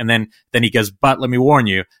 really? And then he goes, but let me warn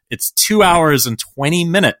you, it's 2 hours and 20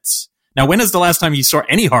 minutes. Now, when is the last time you saw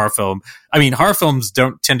any horror film? I mean, horror films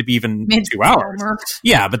don't tend to be even 2 hours.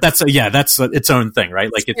 Yeah, but that's its own thing, right?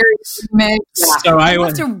 Like so I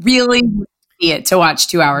have to really it to watch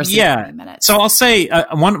 2 hours and 20 minutes. So I'll say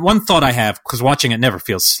one thought I have, because watching it never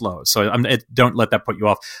feels slow, so don't let that put you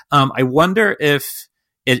off. I wonder if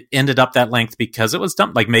it ended up that length because it was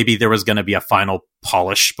dumped. Like maybe there was going to be a final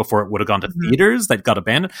polish before it would have gone to theaters that got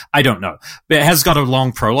abandoned. I don't know. But it has got a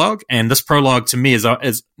long prologue, and this prologue to me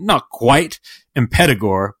is not quite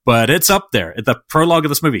Empedagore, but it's up there. The prologue of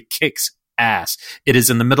this movie kicks ass. It is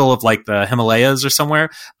in the middle of like the Himalayas or somewhere.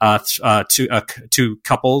 Two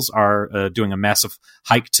couples are doing a massive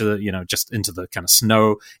hike to just into the kind of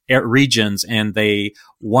snow regions, and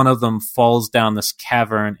one of them falls down this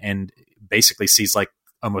cavern and basically sees like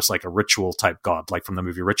almost like a ritual type god, like from the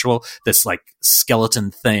movie Ritual, this like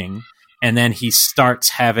skeleton thing, and then he starts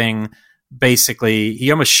having. Basically, he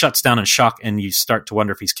almost shuts down in shock, and you start to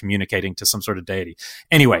wonder if he's communicating to some sort of deity.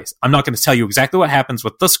 Anyways, I'm not going to tell you exactly what happens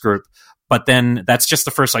with this group, but then that's just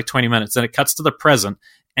the first like 20 minutes. Then it cuts to the present,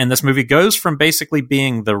 and this movie goes from basically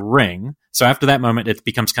being The Ring. So after that moment, it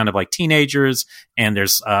becomes kind of like teenagers, and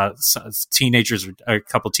there's a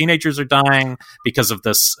couple teenagers are dying because of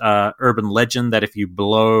this urban legend that if you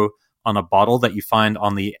blow on a bottle that you find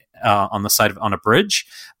on the side on a bridge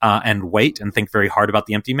and wait and think very hard about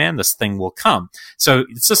the empty man, this thing will come. So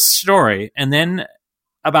it's a story, and then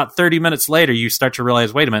about 30 minutes later, you start to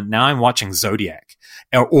realize, wait a minute, now I'm watching Zodiac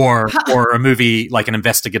or a movie like an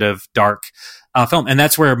investigative dark film, and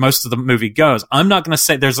that's where most of the movie goes. I'm not going to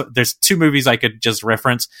say there's two movies I could just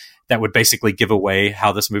reference that would basically give away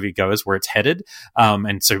how this movie goes, where it's headed,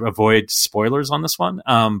 and so avoid spoilers on this one.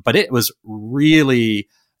 But it was really.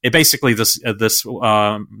 It basically this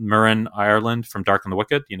Murren Ireland from Dark and the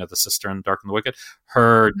Wicked, the sister in Dark and the Wicked,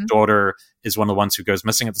 her daughter is one of the ones who goes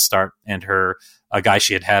missing at the start, and a guy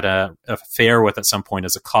she had a affair with at some point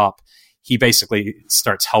as a cop, he basically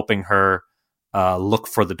starts helping her look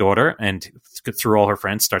for the daughter, and through all her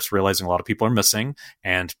friends starts realizing a lot of people are missing,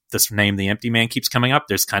 and this name, The Empty Man, keeps coming up.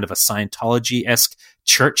 There's kind of a Scientology-esque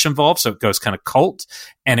church involved, so it goes kind of cult,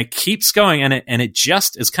 and it keeps going, and it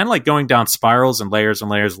just is kind of like going down spirals and layers and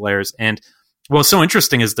layers and layers. And what's so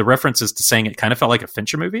interesting is the references to saying it kind of felt like a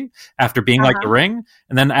Fincher movie after being like The Ring.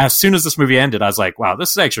 And then as soon as this movie ended, I was like, wow, this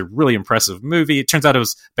is actually a really impressive movie. It turns out it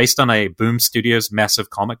was based on a Boom Studios massive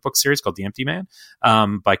comic book series called The Empty Man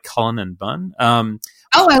by Cullen and Bunn. I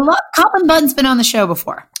love Cullen Bunn's been on the show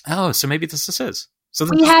before. Oh, so maybe this is his. So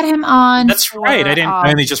we had him on. That's right. I didn't.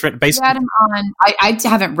 I only just read basically. We had him on. I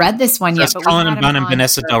haven't read this one yet. But Cullen Bunn and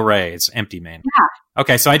Vanessa Del Rey. It's Empty Man. Yeah.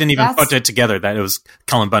 Okay, so I didn't even put it together that it was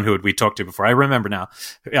Cullen Bunn who we talked to before. I remember now.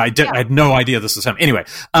 I had no idea this was him. Anyway,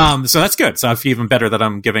 so that's good. So I feel even better that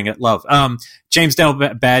I'm giving it love. James Dale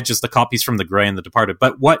Badge is the copies from The Grey and The Departed.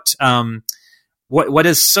 But what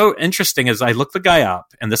is so interesting is I looked the guy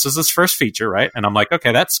up, and this is his first feature, right? And I'm like,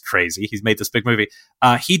 okay, that's crazy. He's made this big movie.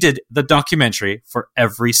 He did the documentary for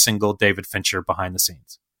every single David Fincher behind the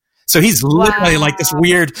scenes. So he's literally like this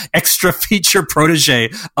weird extra feature protege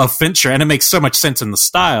of Fincher, and it makes so much sense in the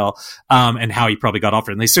style and how he probably got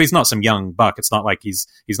offered. And so he's not some young buck. It's not like he's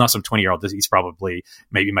not some 20-year-old. He's probably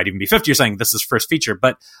maybe might even be 50 or saying this is first feature.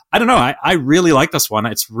 But I don't know. I really like this one.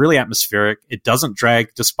 It's really atmospheric. It doesn't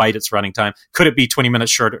drag despite its running time. Could it be 20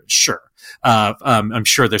 minutes shorter? Sure. I'm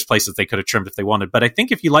sure there's places they could have trimmed if they wanted. But I think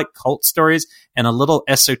if you like cult stories and a little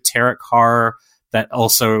esoteric horror that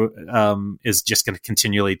also is just going to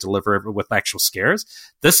continually deliver with actual scares,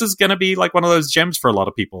 this is going to be like one of those gems for a lot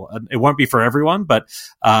of people. It won't be for everyone, but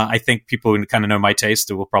I think people who kind of know my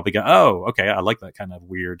taste will probably go, oh, okay, I like that kind of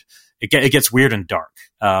weird. It gets weird and dark.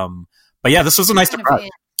 But yeah, this was a nice surprise.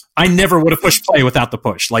 I never would have pushed play without the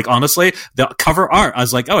push. Like, honestly, the cover art, I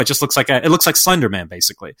was like, oh, it just looks like it looks like Slender Man,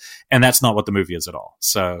 basically. And that's not what the movie is at all.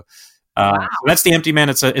 So, so that's The Empty Man.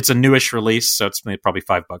 It's a newish release, so it's probably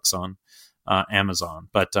 $5 on Amazon,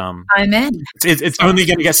 but I'm in. It's only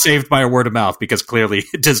going to get saved by a word of mouth because clearly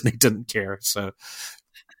Disney didn't care. So,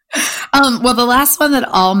 well, the last one that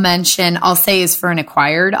I'll mention, I'll say, is for an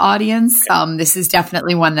acquired audience. This is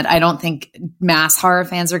definitely one that I don't think mass horror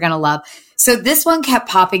fans are going to love. So this one kept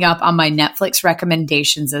popping up on my Netflix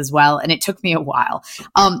recommendations as well, and it took me a while.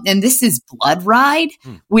 And this is Blood Ride,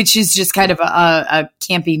 which is just kind of a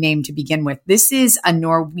campy name to begin with. This is a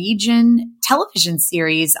Norwegian television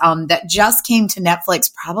series that just came to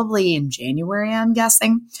Netflix probably in January, I'm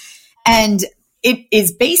guessing. And it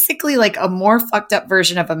is basically like a more fucked up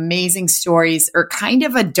version of Amazing Stories, or kind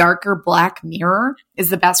of a darker Black Mirror is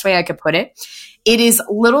the best way I could put it. It is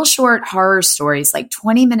little short horror stories, like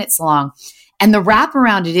 20 minutes long. And the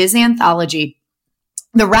wraparound, it is anthology.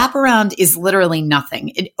 The wraparound is literally nothing.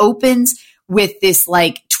 It opens with this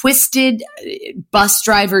like twisted bus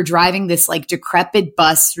driver driving this like decrepit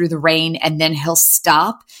bus through the rain, and then he'll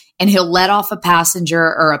stop and he'll let off a passenger,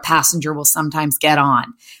 or a passenger will sometimes get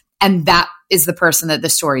on. And that is the person that the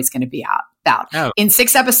story is going to be about. Oh. In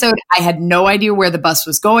 6 episodes, I had no idea where the bus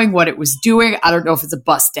was going, what it was doing. I don't know if it's a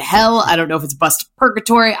bus to hell. I don't know if it's a bus to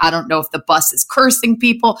purgatory. I don't know if the bus is cursing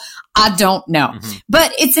people. I don't know. Mm-hmm.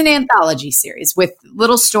 But it's an anthology series with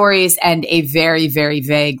little stories and a very, very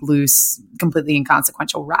vague, loose, completely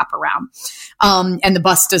inconsequential wraparound. And the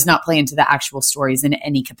bus does not play into the actual stories in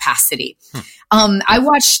any capacity. I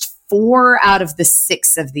watched 4 out of the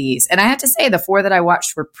 6 of these. And I have to say, the 4 that I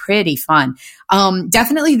watched were pretty fun.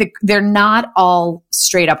 Definitely, they're not all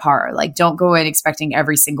straight up horror. Like, don't go in expecting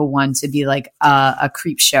every single one to be like a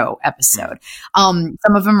creep show episode. Some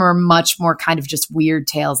of them are much more kind of just weird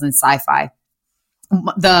tales and sci-fi.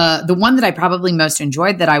 The one that I probably most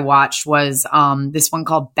enjoyed that I watched was this one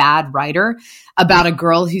called Bad Writer, about a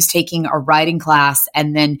girl who's taking a writing class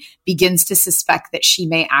and then begins to suspect that she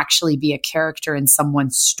may actually be a character in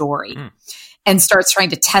someone's story. And starts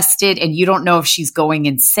trying to test it, and you don't know if she's going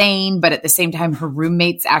insane, but at the same time, her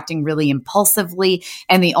roommate's acting really impulsively,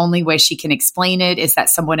 and the only way she can explain it is that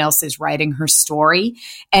someone else is writing her story.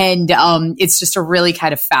 And it's just a really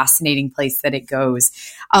kind of fascinating place that it goes.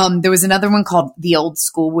 There was another one called The Old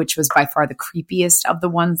School, which was by far the creepiest of the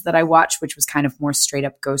ones that I watched, which was kind of more straight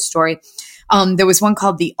up ghost story. There was one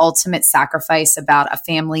called The Ultimate Sacrifice, about a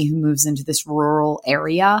family who moves into this rural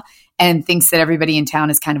area and thinks that everybody in town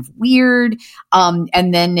is kind of weird.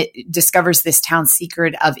 And then it discovers this town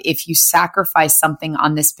secret of, if you sacrifice something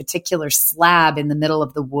on this particular slab in the middle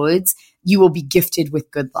of the woods, you will be gifted with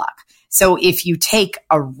good luck. So if you take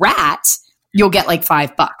a rat, you'll get like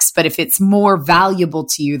 $5. But if it's more valuable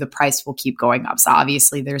to you, the price will keep going up. So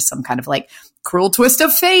obviously there's some kind of like cruel twist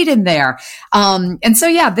of fate in there. And so,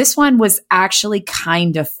 yeah, this one was actually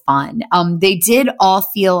kind of fun. They did all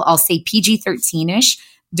feel, I'll say, PG-13-ish.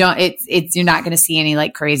 You're not going to see any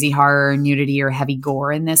like crazy horror, nudity, or heavy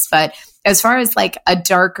gore in this. But as far as like a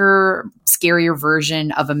darker, scarier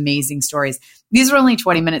version of Amazing Stories, these were only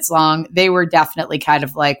 20 minutes long. They were definitely kind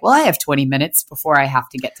of like, well, I have 20 minutes before I have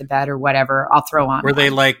to get to bed or whatever. I'll throw on. Were they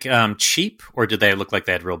like cheap, or did they look like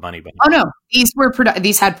they had real money? Oh no, these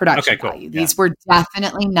had production value. Yeah. These were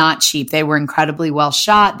definitely not cheap. They were incredibly well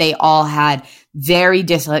shot. They all had very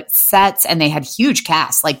different sets, and they had huge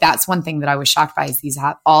casts. Like, that's one thing that I was shocked by, is these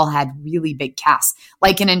all had really big casts,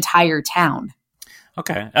 like an entire town.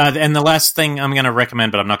 Okay. And the last thing I'm going to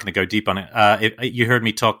recommend, but I'm not going to go deep on it. You heard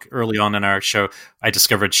me talk early on in our show. I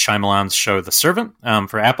discovered Shyamalan's show, The Servant,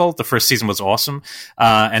 for Apple. The first season was awesome.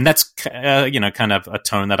 And that's, kind of a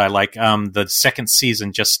tone that I like. The second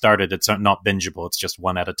season just started. It's not bingeable. It's just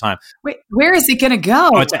one at a time. Wait, where is it going to go?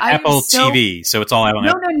 Oh, it's Apple TV. So it's all out on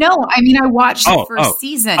Apple. No. I mean, I watched the first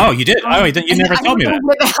season. Oh, you did? You never told me that.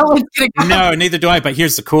 Where the hell it's going to go? No, neither do I. But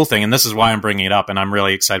here's the cool thing. And this is why I'm bringing it up. And I'm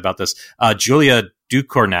really excited about this. Julia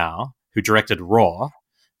Ducournau, who directed Raw.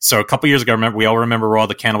 So a couple years ago, we all remember Raw,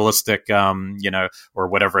 the cannibalistic, or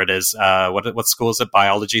whatever it is. What school is it?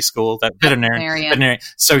 Biology school? That veterinarian.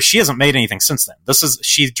 So she hasn't made anything since then.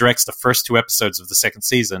 She directs the first 2 episodes of the second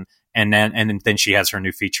season, and then she has her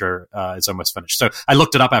new feature is almost finished. So I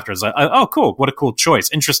looked it up after. I was like, oh, cool! What a cool choice.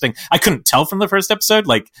 Interesting. I couldn't tell from the first episode.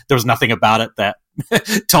 Like there was nothing about it that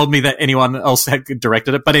told me that anyone else had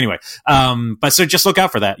directed it. But anyway, but so just look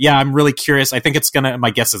out for that. Yeah, I'm really curious. I think it's my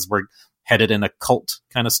guess is we're headed in a cult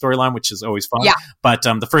kind of storyline, which is always fun. Yeah. But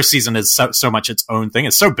the first season is so much its own thing.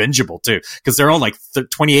 It's so bingeable too, because they're all like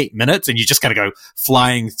 28 minutes and you just got to go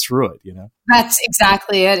flying through it, That's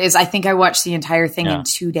exactly it. I think I watched the entire thing in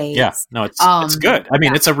 2 days. Yeah, no, it's good. I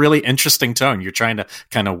mean, it's a really interesting tone. You're trying to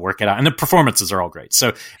kind of work it out, and the performances are all great.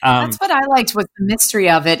 So that's what I liked, was the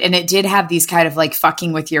mystery of it, and it did have these kind of like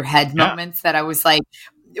fucking with your head moments that I was like,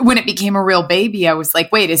 when it became a real baby, I was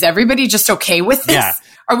like, wait, is everybody just okay with this? Yeah.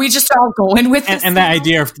 Are we just all going with this? And that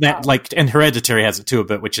idea of that, like, and Hereditary has it too a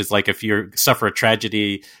bit, which is like, if you suffer a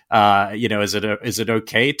tragedy, is it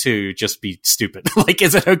okay to just be stupid? Like,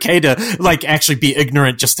 is it okay to like actually be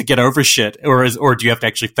ignorant just to get over shit, or do you have to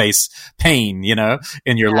actually face pain,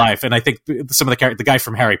 in your life? And I think some of the guy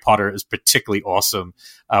from Harry Potter is particularly awesome.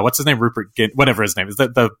 What's his name? Rupert, whatever his name is,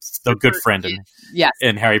 the good friend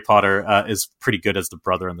in Harry Potter is pretty good as the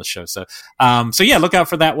brother in the show. So yeah, look out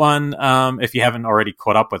for that one if you haven't already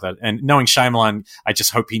caught up with it. And knowing Shyamalan, I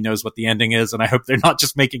just hope he knows what the ending is, and I hope they're not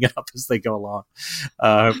just making it up as they go along.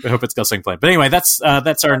 I hope it's got something planned. But anyway, that's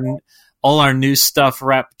all our new stuff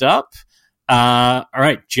wrapped up. All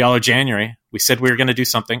right, Giallo January. We said we were going to do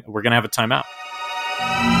something. We're going to have a timeout.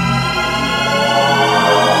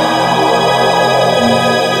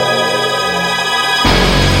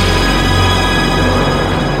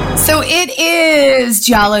 So it is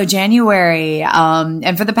Giallo January.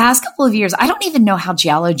 And for the past couple of years, I don't even know how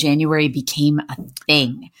Giallo January became a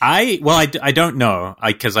thing. I don't know,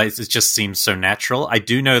 because it just seems so natural. I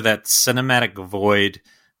do know that Cinematic Void,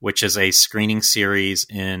 which is a screening series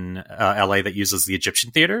in LA that uses the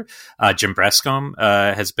Egyptian theater, Jim Brascombe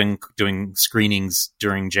has been doing screenings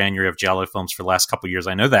during January of Giallo films for the last couple of years.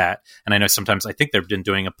 I know that. And I know sometimes, I think they've been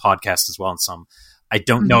doing a podcast as well on some. I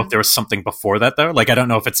don't know if there was something before that, though. Like, I don't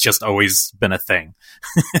know if it's just always been a thing.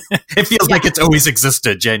 It feels like it's always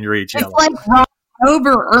existed, January Giallo. It's like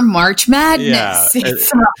October or March Madness. Yeah.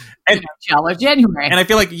 It's Giallo January. And I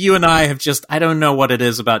feel like you and I have I don't know what it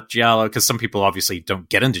is about Giallo, because some people obviously don't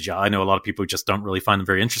get into Giallo. I know a lot of people who just don't really find them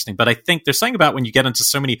very interesting. But I think there's something about when you get into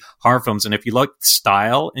so many horror films, and if you like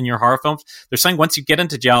style in your horror films, there's something once you get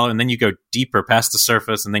into Giallo and then you go deeper past the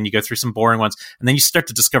surface, and then you go through some boring ones, and then you start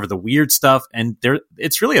to discover the weird stuff. And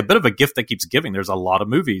it's really a bit of a gift that keeps giving. There's a lot of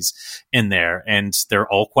movies in there, and they're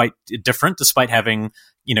all quite different, despite having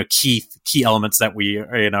key elements that we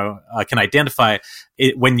can identify.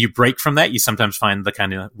 When you break from that, you sometimes find the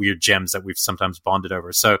kind of weird gems that we've sometimes bonded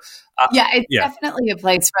over. So it's definitely a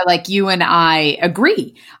place where like you and I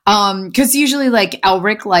agree, because usually like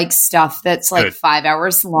Elric likes stuff that's like 5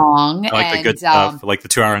 hours long. I like the good stuff, like the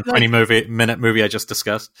 2 hour and 20-minute movie I just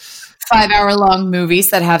discussed. 5 hour long movies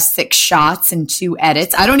that have 6 shots and 2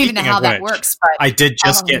 edits. I don't even know how that works. But I did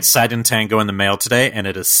just get Sad Tango in the mail today, and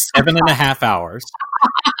it is 7.5 hours.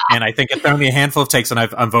 And I think it's only a handful of takes, and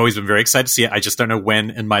I've always been very excited to see it. I just don't know when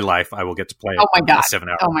in my life I will get to play it. Oh my god! 7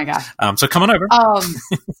 hours. Oh my god! So come on over.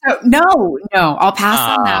 So no, I'll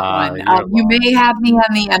pass on that one. You may have me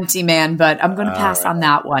on the Empty Man, but I'm going to pass on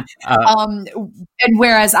that one. And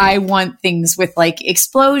whereas I want things with like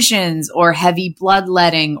explosions or heavy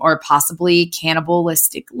bloodletting or possibly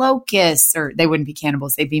cannibalistic locusts, or they wouldn't be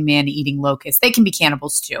cannibals; they'd be man-eating locusts. They can be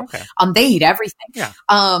cannibals too. Okay. They eat everything. Yeah.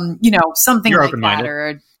 Something You're like that,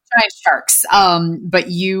 or giant sharks. But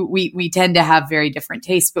we tend to have very different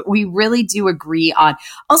tastes, but we really do agree on,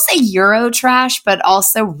 I'll say Eurotrash, but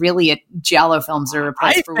also really Giallo films are a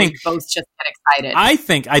place where we both just get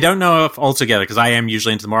excited. I don't know if altogether, because I am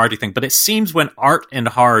usually into the more arty thing, but it seems when art and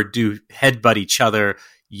horror do headbutt each other,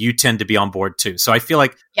 you tend to be on board too. So I feel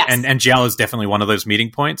like, and Giallo is definitely one of those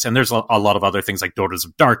meeting points. And there's a lot of other things like Daughters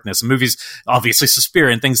of Darkness and movies, obviously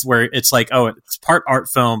Suspiria, and things where it's like, it's part art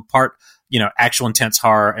film, part, actual intense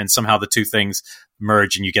horror, and somehow the two things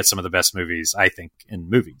merge and you get some of the best movies, I think, in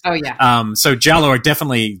movies. Oh, yeah. So Giallo are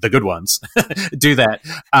definitely the good ones. Do that.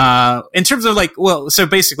 In terms of so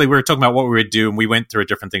basically we were talking about what we would do, and we went through a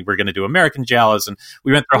different thing. We're going to do American Giallos, and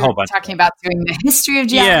we went through a whole bunch. Talking about doing the history of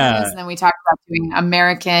Giallos, and then we talked about doing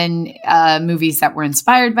American movies that were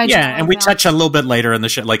inspired by Giallo. Yeah, and we touch a little bit later in the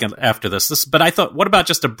show, after this. But I thought, what about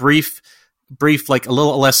just a brief, like a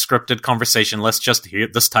little less scripted conversation? Let's just hear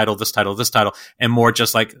this title, and more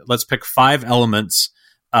just let's pick 5 elements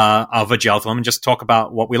of a Giallo film and just talk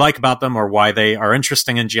about what we like about them or why they are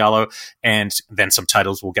interesting in Giallo, and then some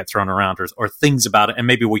titles will get thrown around or things about it, and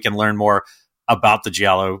maybe we can learn more about the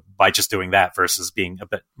Giallo by just doing that versus being a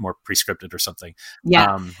bit more prescripted or something.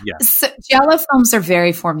 Yeah. So Giallo films are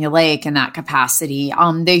very formulaic in that capacity.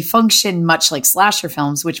 They function much like slasher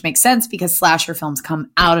films, which makes sense because slasher films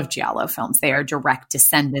come out of Giallo films. They are direct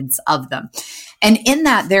descendants of them. And in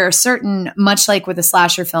that, there are certain, much like with a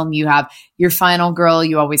slasher film, you have your final girl,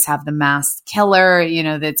 you always have the masked killer,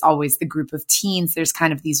 that's always the group of teens. There's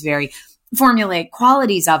kind of these very formulaic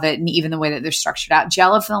qualities of it, and even the way that they're structured out.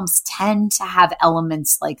 Giallo films tend to have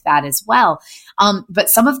elements like that as well. But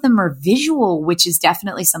some of them are visual, which is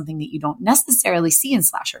definitely something that you don't necessarily see in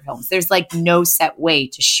slasher films. There's no set way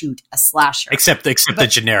to shoot a slasher. Except the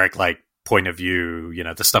generic, point of view,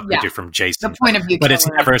 the stuff we do from Jason. The point of view. But it's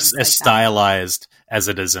never as stylized as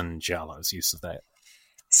it is in Giallo's use of that.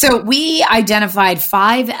 So we identified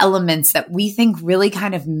 5 elements that we think really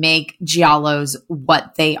kind of make Giallos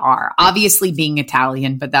what they are. Obviously being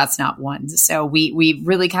Italian, but that's not one. So we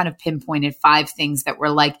really kind of pinpointed 5 things that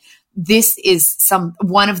were this is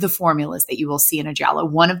one of the formulas that you will see in a Giallo,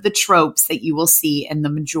 one of the tropes that you will see in the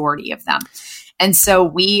majority of them. And so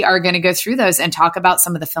we are going to go through those and talk about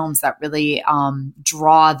some of the films that really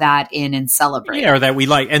draw that in and celebrate. Yeah, or that we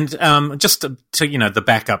like. And just to the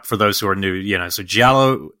backup for those who are new, so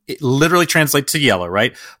Giallo, it literally translates to yellow,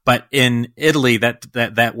 right? But in Italy,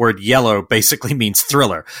 that word yellow basically means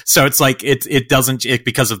thriller. So it's it doesn't,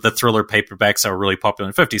 because of the thriller paperbacks that were really popular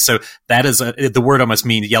in the 50s. So that is the word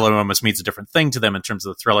yellow almost means a different thing to them in terms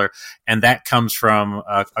of the thriller. And that comes from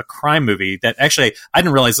a crime movie that actually, I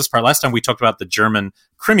didn't realize this part. Last time we talked about the German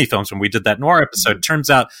crimi films when we did that noir episode. Mm-hmm. Turns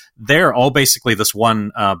out they're all basically this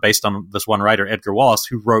one, based on this one writer, Edgar Wallace,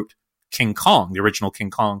 who wrote King Kong, the original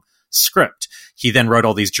King Kong script. He then wrote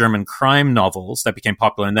all these German crime novels that became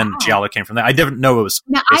popular, and then Giallo came from that. I didn't know it was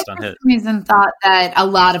based on his. I for some reason thought that a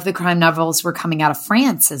lot of the crime novels were coming out of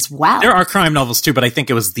France as well. There are crime novels too, but I think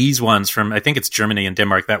it was these ones from, I think it's Germany and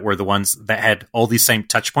Denmark, that were the ones that had all these same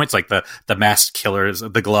touch points, like the masked killers,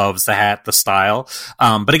 the gloves, the hat, the style.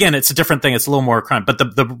 But again, it's a different thing. It's a little more crime. But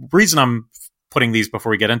the reason I'm putting these before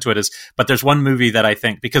we get into it is, but there's one movie that I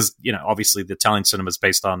think, because, obviously the Italian cinema is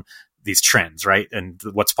based on these trends, right? And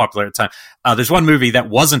what's popular at the time. There's one movie that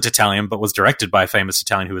wasn't Italian, but was directed by a famous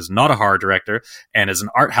Italian who is not a horror director and is an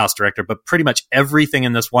art house director, but pretty much everything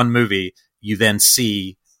in this one movie you then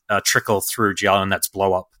see trickle through Giallo, and that's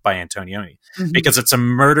Blow Up by Antonioni. Mm-hmm. Because it's a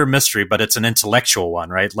murder mystery, but it's an intellectual one,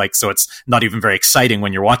 right? So it's not even very exciting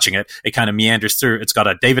when you're watching it. It kind of meanders through. It's got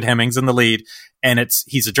a David Hemmings in the lead, and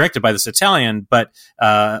he's directed by this Italian, but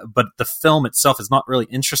the film itself is not really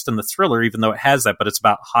interested in the thriller, even though it has that, but it's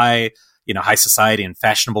about high society and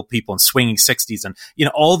fashionable people and swinging 60s and,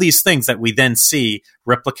 all these things that we then see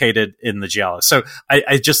replicated in the Giallo. So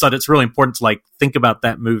I just thought it's really important to think about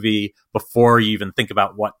that movie before you even think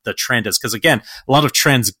about what the trend is. Because again, a lot of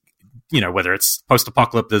trends, whether it's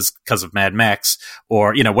post-apocalyptic because of Mad Max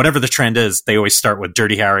or, whatever the trend is, they always start with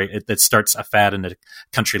Dirty Harry. It starts a fad in a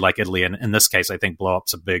country like Italy. And in this case, I think Blow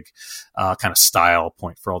Up's a big kind of style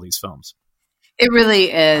point for all these films. It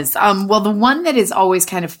really is. Well, the one that is always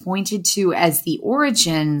kind of pointed to as the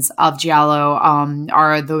origins of Giallo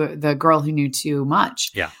are the Girl Who Knew Too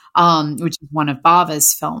Much, which is one of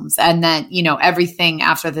Bava's films. And then, everything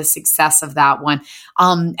after the success of that one.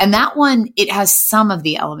 And that one, it has some of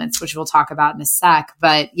the elements, which we'll talk about in a sec.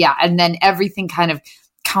 But yeah, and then everything kind of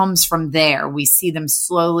comes from there. We see them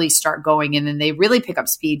slowly start going, and then they really pick up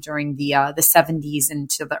speed during the 70s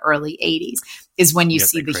into the early 80s is when you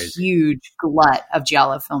see the huge glut of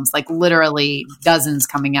Giallo films, literally dozens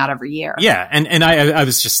coming out every year. Yeah, and I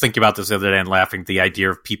was just thinking about this the other day and laughing, the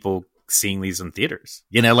idea of people seeing these in theaters,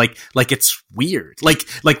 it's weird. Like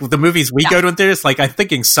the movies we go to in theaters, I'm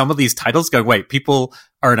thinking some of these titles go, wait, people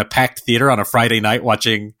are in a packed theater on a Friday night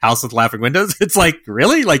watching House with Laughing Windows. It's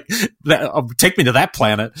really take me to that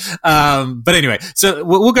planet. But anyway, so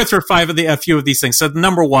we'll go through a few of these things. So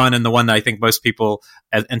number one, and the one that I think most people,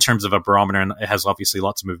 in terms of a barometer, and it has obviously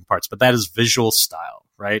lots of moving parts, but that is visual style,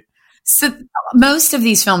 right? So most of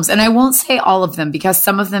these films, and I won't say all of them because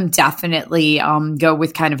some of them definitely go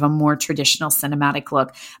with kind of a more traditional cinematic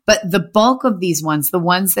look, but the bulk of these ones, the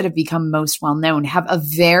ones that have become most well known, have a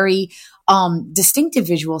very distinctive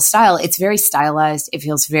visual style. It's very stylized. It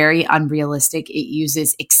feels very unrealistic. It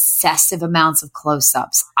uses excessive amounts of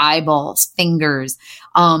close-ups, eyeballs, fingers,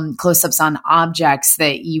 close-ups on objects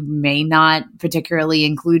that you may not particularly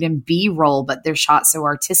include in B-roll, but they're shot so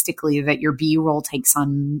artistically that your B-roll takes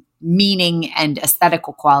on meaning and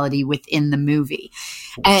aesthetical quality within the movie.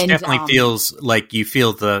 It definitely feels like you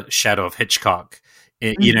feel the shadow of Hitchcock.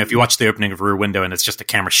 You know, if you watch the opening of Rear Window and it's just a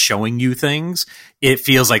camera showing you things, it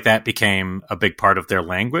feels like that became a big part of their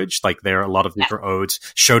language. Like there are a lot of different odes,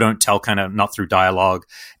 show don't tell, kind of not through dialogue.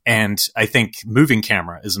 And I think moving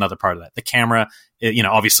camera is another part of that. The camera, you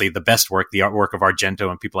know, obviously the best work, the artwork of Argento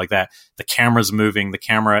and people like that, the camera's moving. The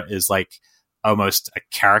camera is like almost a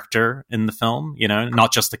character in the film, you know,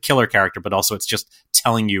 not just the killer character, but also it's just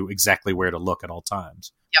telling you exactly where to look at all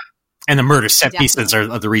times. Yep. And the murder set pieces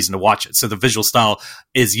are the reason to watch it. So the visual style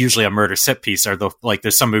is usually a murder set piece. Or like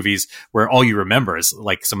there's some movies where all you remember is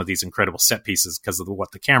like some of these incredible set pieces because of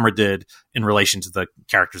what the camera did in relation to the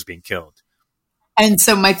characters being killed. And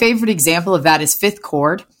so my favorite example of that is Fifth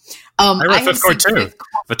Chord. I wrote Fifth Chord too.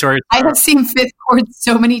 I have seen Fifth Chord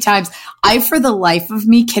so many times. I, for the life of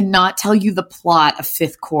me, cannot tell you the plot of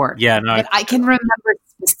Fifth Chord. Yeah, no, but I can remember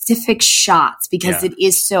specific shots because it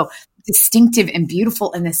is so distinctive and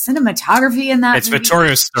beautiful, and the cinematography in that. It's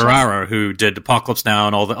Vittorio Storaro who did Apocalypse Now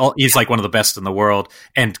and he's like one of the best in the world.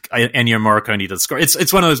 And Ennio Morricone did the score.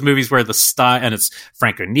 It's one of those movies where the style, and it's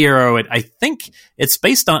Franco Nero. And I think it's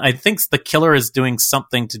based on. I think the killer is doing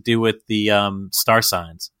something to do with the star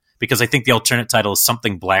signs, because I think the alternate title is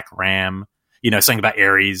something Black Ram. You know, something about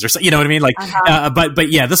Aries or something, you know what I mean? Like,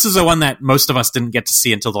 but yeah, this is the one that most of us didn't get to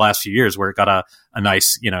see until the last few years, where it got a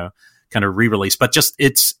nice, you know, kind of re-release. But just,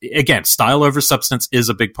 it's, again, style over substance is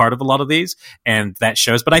a big part of a lot of these, and that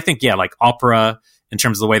shows. But I think, yeah, like opera, in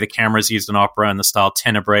terms of the way the camera is used in opera and the style,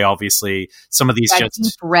 Tenebrae, obviously, some of these that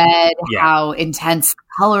deep red, how intense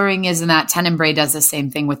coloring is in that. Tenebrae does the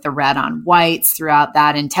same thing with the red on whites throughout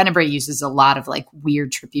that, and Tenebrae uses a lot of like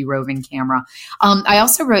weird, trippy roving camera. I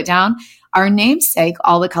also wrote down our namesake,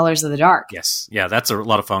 All the Colors of the Dark. Yes. Yeah, that's a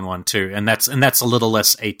lot of fun one too. And that's a little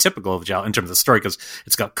less atypical of Giallo in terms of the story, because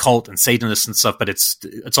it's got cult and Satanists and stuff, but it's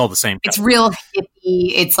all the same. It's real hippie.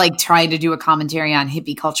 It's like trying to do a commentary on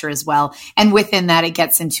hippie culture as well. And within that, it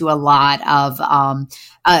gets into a lot of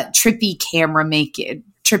trippy camera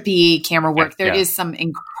work. There is some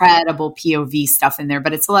incredible POV stuff in there,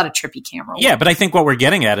 but it's a lot of trippy camera work. Yeah, but I think what we're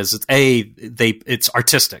getting at is it's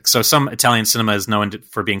artistic. So some Italian cinema is known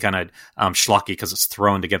for being kind of schlocky because it's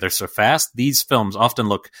thrown together so fast. These films often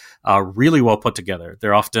look really well put together.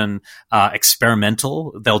 They're often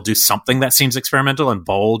experimental. They'll do something that seems experimental and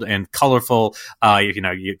bold and colorful. You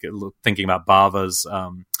know, you're thinking about Bava's,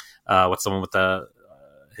 what's the one with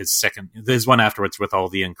his one afterwards with all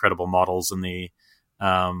the incredible models and the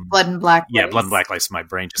Blood and Black Lace. Yeah, Blood and Black Lace in my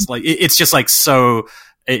brain. Just like it's just like so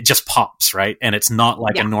it just pops, right? And it's not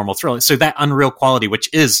like a normal thriller. So that unreal quality,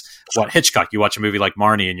 which is what Hitchcock, you watch a movie like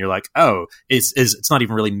Marnie and you're like, oh, it's not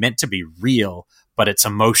even really meant to be real, but it's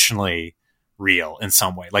emotionally real in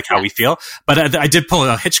some way, like how we feel. But I did pull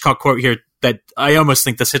a Hitchcock quote here that I almost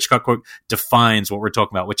think this Hitchcock quote defines what we're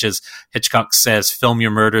talking about, which is Hitchcock says, film your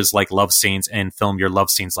murders like love scenes and film your love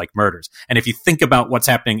scenes like murders. And if you think about what's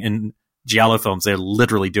happening in Giallo films, they're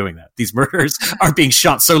literally doing that. These murders are being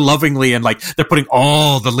shot so lovingly, and like they're putting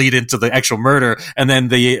all the lead into the actual murder, and then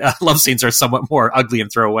the love scenes are somewhat more ugly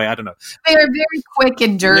and throwaway. I don't know. They are very quick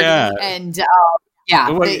and dirty, and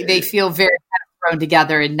they feel very kind of thrown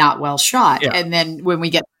together and not well shot. Yeah. And then when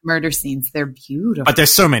we get murder scenes, they're beautiful. But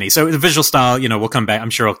there's so many. So the visual style, you know, we'll come back.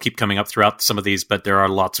 I'm sure it'll keep coming up throughout some of these, but there are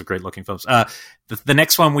lots of great looking films. The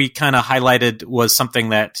next one we kind of highlighted was something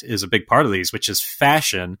that is a big part of these, which is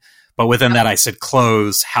fashion. But within that, I said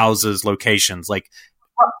clothes, houses, locations. Like,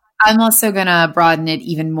 I'm also going to broaden it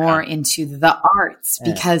even more into the arts,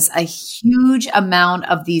 because a huge amount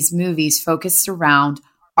of these movies focus around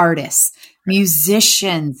artists,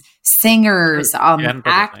 musicians, singers,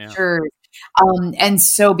 actors. And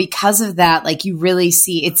so because of that, like you really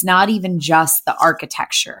see, it's not even just the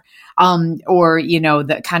architecture, or, you know,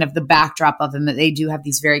 the kind of the backdrop of them, that they do have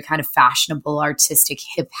these very kind of fashionable, artistic,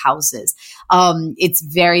 hip houses. It's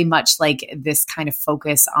very much like this kind of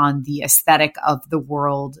focus on the aesthetic of the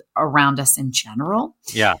world around us in general.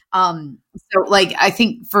 Yeah. So like, I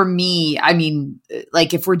think for me, I mean,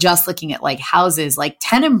 like if we're just looking at like houses, like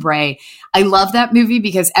Tenebrae, I love that movie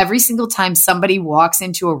because every single time somebody walks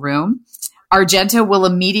into a room, Argento will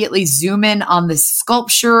immediately zoom in on the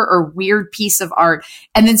sculpture or weird piece of art,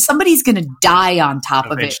 and then somebody's going to die on top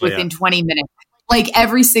of it within 20 minutes. Like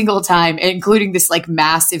every single time, including this like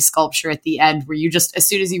massive sculpture at the end where you just, as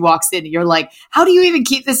soon as he walks in, you're like, how do you even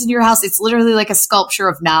keep this in your house? It's literally like a sculpture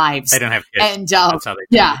of knives. They don't have kids. And that's how they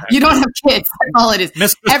you don't have kids. That's all it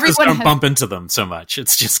is. Everyone don't bump into them so much.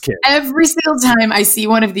 It's just kids. Every single time I see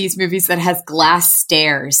one of these movies that has glass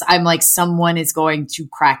stairs, I'm like, someone is going to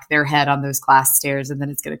crack their head on those glass stairs and then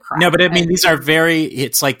it's going to crack. No, but I mean, these are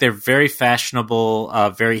it's like they're very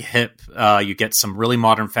fashionable, very hip. You get some really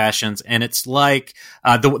modern fashions, and it's like,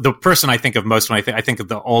 the person I think of most when I think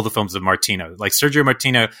of all the films of Martino, like Sergio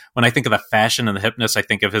Martino. When I think of the fashion and the hipness, I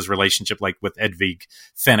think of his relationship like with Edvig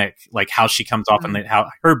Fenech, like how she comes off and how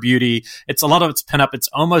her beauty. It's a lot of it's pin up. It's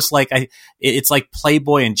almost like it's like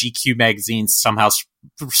Playboy and GQ magazines somehow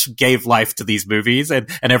gave life to these movies, and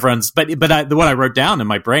everyone's. But what I wrote down in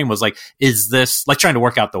my brain was like, is this like trying to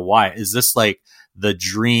work out the why? Is this like the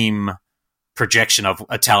dream projection of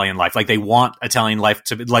Italian life? Like they want Italian life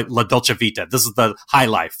to be like La Dolce Vita. This is the high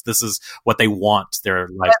life. This is what they want their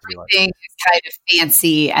life to be like. Everything is kind of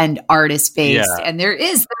fancy and artist based, and there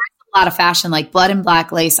is a lot of fashion. Like Blood and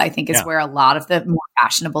Black Lace, I think, is where a lot of the more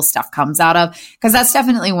fashionable stuff comes out of, because that's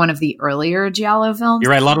definitely one of the earlier Giallo films.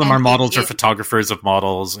 You're right. A lot of them are models or photographers of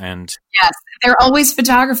models, and yes, they're always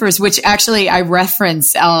photographers, which actually I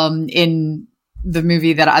reference in the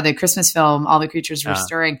movie the Christmas film, All the Creatures Were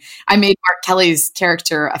Stirring. I made Mark Kelly's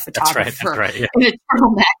character a photographer. That's right, in a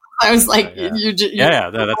turtleneck. I was like, you're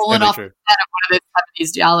that's pulling off the set of one of the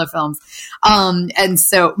 70s Giallo films. And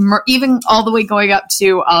so even all the way going up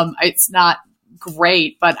to, it's not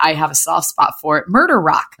great, but I have a soft spot for it, Murder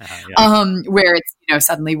Rock, where it's,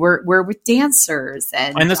 suddenly we're with dancers.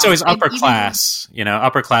 And that's always upper class,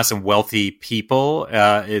 upper class and wealthy people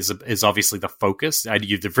is obviously the focus.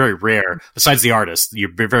 You're very rare, besides the artist,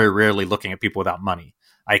 you're very rarely looking at people without money.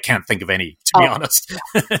 I can't think of any, to be honest.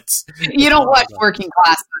 You don't watch working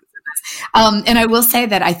class. And I will say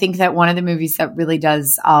that I think that one of the movies that really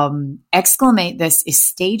does exclamate this is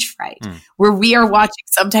Stage Fright, where we are watching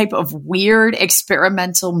some type of weird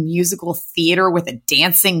experimental musical theater with a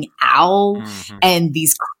dancing owl and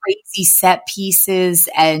these crazy set pieces,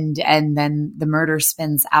 and then the murder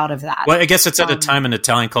spins out of that. Well, I guess it's at a time in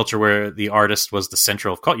Italian culture where the artist was the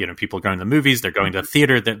central of culture. People are going to the movies, they're going to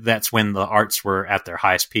theater. That's when the arts were at their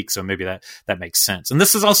highest peak. So maybe that makes sense. And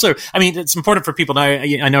this is also, I mean, it's important for people. I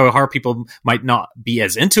know horror people might not be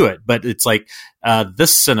as into it, but it's like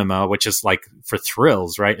this cinema, which is like for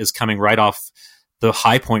thrills, right, is coming right off the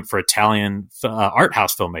high point for Italian art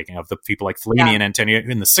house filmmaking of the people like Fellini and Antonio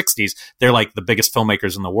in the 60s. They're like the biggest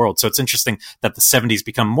filmmakers in the world. So it's interesting that the 70s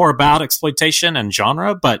become more about exploitation and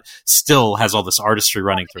genre, but still has all this artistry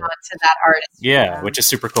running through it. To that artistry, which is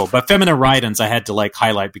super cool. But Feminine Ride-ins I had to like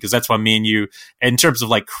highlight because that's why me and you, in terms of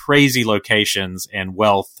like crazy locations and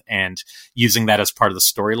wealth and using that as part of the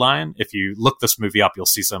storyline, if you look this movie up, you'll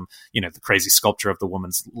see some, the crazy sculpture of the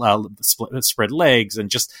woman's spread legs,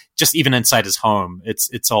 and just even inside his home.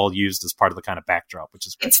 It's all used as part of the kind of backdrop, which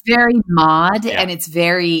is great. It's very mod and it's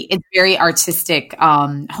very artistic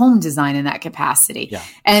home design in that capacity. Yeah.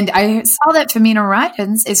 And I saw that Femina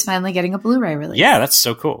Rydens is finally getting a Blu-ray release. Yeah, that's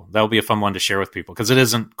so cool. That'll be a fun one to share with people because it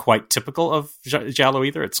isn't quite typical of Giallo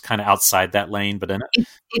either. It's kind of outside that lane, but in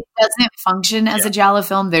it doesn't function as a Giallo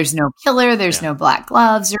film. There's no killer, there's no black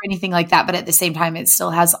gloves or anything like that, but at the same time, it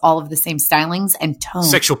still has all of the same stylings and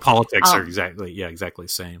tones. Sexual politics are exactly the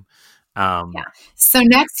same. So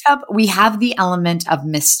next up, we have the element of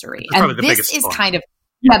mystery. And this is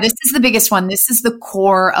this is the biggest one. This is the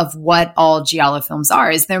core of what all Giallo films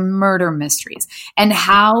are, is they're murder mysteries. And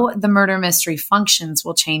how the murder mystery functions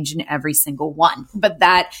will change in every single one. But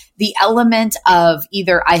that the element of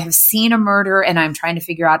either I have seen a murder and I'm trying to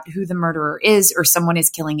figure out who the murderer is, or someone is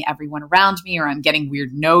killing everyone around me, or I'm getting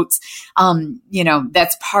weird notes,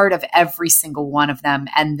 that's part of every single one of them.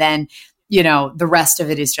 And then the rest of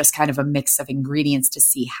it is just kind of a mix of ingredients to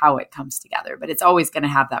see how it comes together. But it's always going to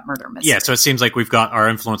have that murder mystery. Yeah, so it seems like we've got our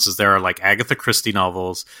influences there are like Agatha Christie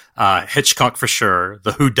novels, Hitchcock for sure,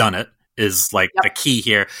 the whodunit is like the key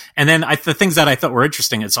here. And then the things that I thought were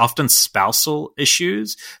interesting, it's often spousal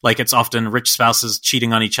issues. Like it's often rich spouses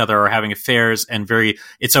cheating on each other or having affairs, and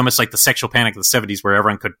it's almost like the sexual panic of the 70s where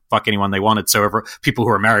everyone could fuck anyone they wanted. So people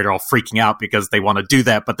who are married are all freaking out because they want to do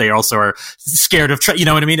that, but they also are scared of, you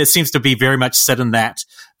know what I mean? It seems to be very much set in that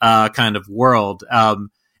kind of world. And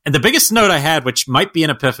the biggest note I had, which might be an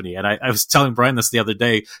epiphany, and I was telling Brian this the other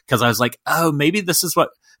day because I was like, oh, maybe this is what,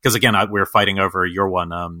 because again, we were fighting over your one,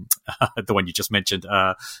 the one you just mentioned,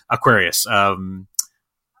 Aquarius.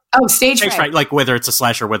 Oh, stage Stage fright. fright, like whether it's a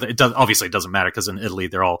slasher, whether it does, obviously it doesn't matter because in Italy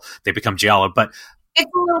they become giallo, but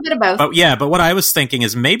it's a little bit of both. But what I was thinking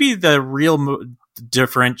is maybe the real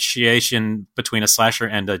differentiation between a slasher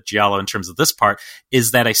and a giallo in terms of this part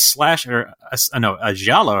is that a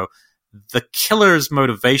giallo, the killer's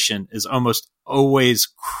motivation is almost always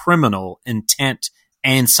criminal intent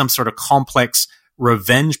and some sort of complex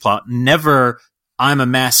revenge plot. Never, I'm a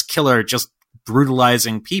mass killer just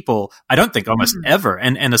brutalizing people. I don't think almost ever.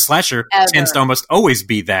 And a slasher tends to almost always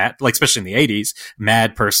be that, like especially in the 80s,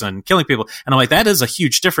 mad person killing people. And I'm like, that is a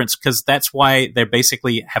huge difference because that's why they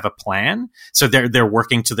basically have a plan. So they're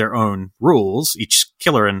working to their own rules, each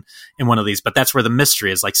killer in one of these. But that's where the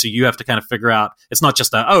mystery is. Like, so you have to kind of figure out, it's not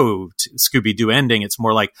just Scooby-Doo ending. It's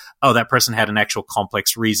more like, that person had an actual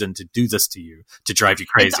complex reason to do this to you, to drive you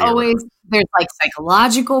crazy. It's always, there's like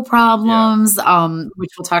psychological problems,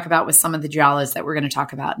 which we'll talk about with some of the giallos that we're going to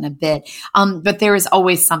talk about in a bit. But there is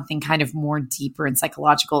always something kind of more deeper and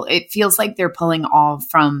psychological. It feels like they're pulling off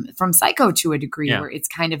from Psycho to a degree, where it's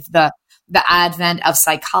kind of the advent of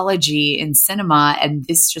psychology in cinema, and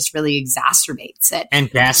this just really exacerbates it.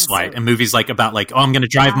 And Gaslight, and movies like about like, I'm going to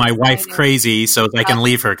drive my wife crazy so that I can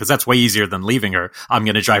leave her, because that's way easier than leaving her. I'm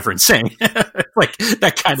going to drive her insane. Like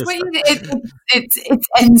that kind of stuff. It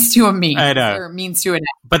ends to a means. I know. Or means to an end.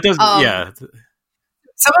 But there's,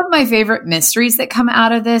 Some of my favorite mysteries that come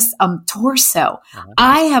out of this, Torso.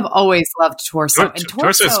 I have always loved Torso. And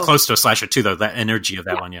Torso is close to a slasher too, though, that energy of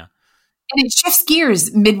that one, And it shifts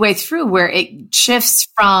gears midway through, where it shifts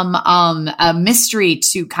from a mystery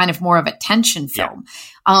to kind of more of a tension film.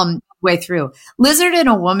 Way through. Lizard in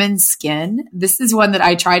a Woman's Skin. This is one that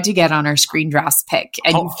I tried to get on our Screen Drafts pick.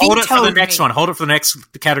 And hold it for the next one. Hold it for the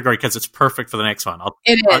next category because it's perfect for the next one.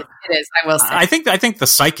 It is. I will say. I think the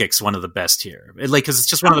Psychic's one of the best here. Because it's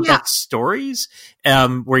just one of the best stories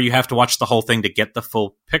where you have to watch the whole thing to get the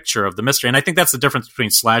full picture of the mystery. And I think that's the difference between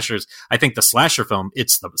slashers. I think the slasher film,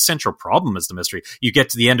 it's the central problem is the mystery. You get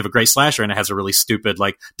to the end of a great slasher and it has a really stupid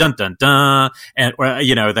like dun dun dun, and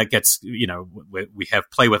that gets we have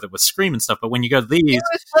play with it with Scream and stuff. But when you go to these, made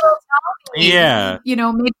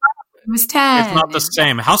it was 10. It's not the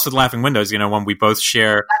same. House with Laughing Windows, when we both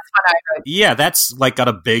share. That's what I heard. Yeah, that's like got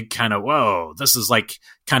a big kind of, whoa, this is like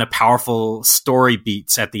kind of powerful story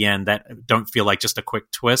beats at the end that don't feel like just a quick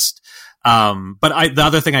twist. But the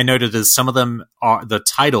other thing I noted is some of them are, the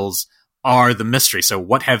titles are the mystery. So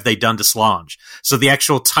what have they done to Solange? So the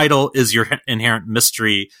actual title is your inherent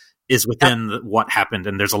mystery is within what happened.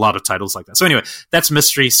 And there's a lot of titles like that. So anyway, that's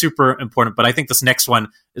mystery, super important. But I think this next one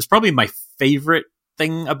is probably my favorite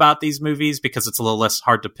thing about these movies because it's a little less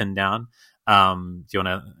hard to pin down. Do you want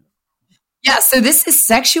to? Yeah, so this is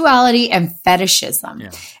sexuality and fetishism.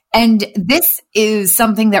 Yeah. And this is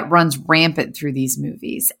something that runs rampant through these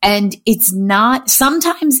movies. And it's not,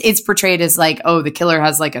 sometimes it's portrayed as like, oh, the killer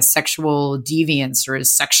has like a sexual deviance or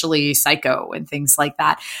is sexually psycho and things like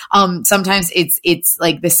that. Sometimes it's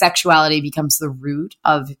like the sexuality becomes the root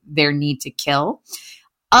of their need to kill.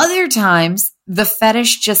 Other times the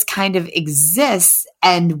fetish just kind of exists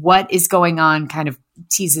and what is going on kind of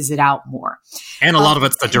teases it out more. And a lot of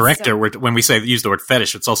it's the director. When we use the word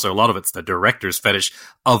fetish, it's also a lot of it's the director's fetish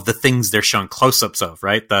of the things they're showing close-ups of,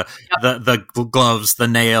 right? The gloves, the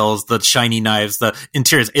nails, the shiny knives, the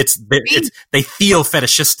interiors. They feel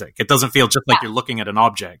fetishistic. It doesn't feel just like you're looking at an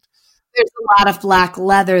object. There's a lot of black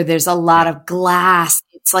leather. There's a lot of glass.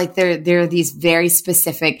 It's like there are these very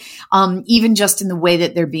specific, even just in the way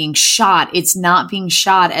that they're being shot. It's not being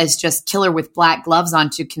shot as just killer with black gloves on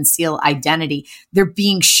to conceal identity. They're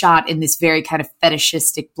being shot in this very kind of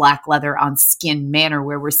fetishistic black leather on skin manner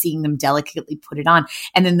where we're seeing them delicately put it on.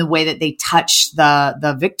 And then the way that they touch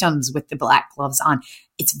the victims with the black gloves on.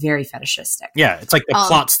 It's very fetishistic. Yeah, it's like the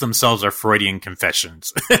plots themselves are Freudian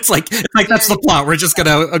confessions. It's like that's the plot. We're just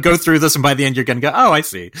going to go through this, and by the end, you're going to go, "Oh, I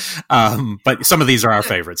see." But some of these are our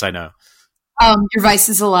favorites. I know. Your Vice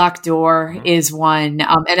is a Locked Door is one,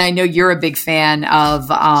 and I know you're a big fan of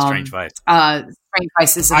Strange Vice. Strange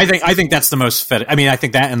Vice. I think that's the most I mean, I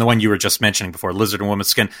think that and the one you were just mentioning before, Lizard and Woman's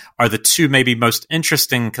Skin, are the two maybe most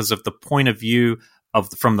interesting because of the point of view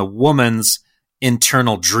from the woman's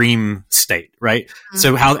internal dream state, right? Mm-hmm.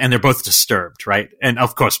 So and they're both disturbed, right? And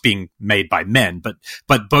of course being made by men, but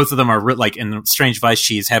both of them are like in Strange Vice,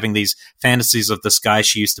 she's having these fantasies of this guy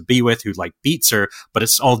she used to be with who like beats her, but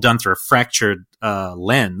it's all done through a fractured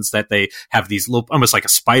lens that they have these little, almost like a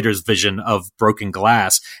spider's vision of broken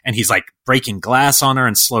glass. And he's like breaking glass on her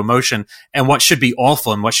in slow motion. And what should be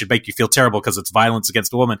awful and what should make you feel terrible because it's violence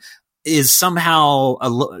against a woman is somehow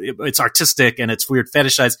it's artistic and it's weird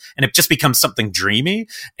fetishized and it just becomes something dreamy.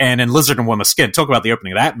 And in Lizard and Woman's Skin, talk about the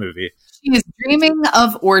opening of that movie. She is dreaming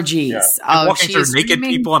of orgies. Yeah. Walking through naked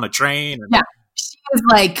people on a train. Yeah. She is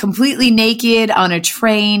like completely naked on a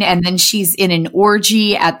train, and then she's in an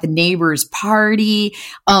orgy at the neighbor's party.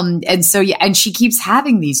 And so, yeah, and she keeps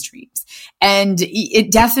having these dreams. And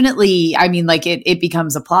it definitely, I mean, like it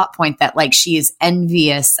becomes a plot point that like she is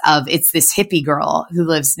envious of, it's this hippie girl who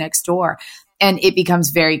lives next door. And it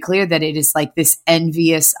becomes very clear that it is like this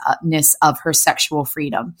enviousness of her sexual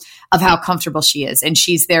freedom, of how comfortable she is. And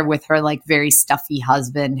she's there with her like very stuffy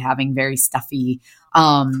husband, having very stuffy,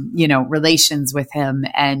 relations with him.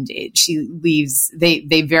 And she leaves,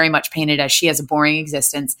 they very much paint it as she has a boring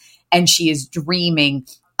existence and she is dreaming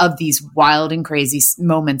of these wild and crazy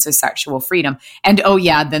moments of sexual freedom. And oh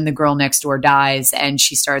yeah, then the girl next door dies and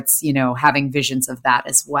she starts, having visions of that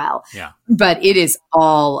as well. Yeah. But it is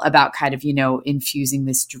all about kind of, infusing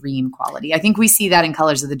this dream quality. I think we see that in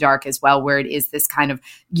Colors of the Dark as well, where it is this kind of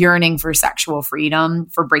yearning for sexual freedom,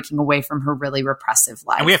 for breaking away from her really repressive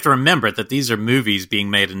life. And we have to remember that these are movies being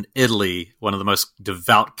made in Italy, one of the most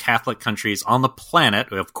devout Catholic countries on the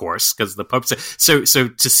planet, of course, because the Pope said so. So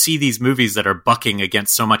to see these movies that are bucking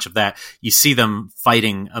against so much of that, you see them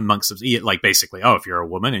fighting amongst, like, basically, if you're a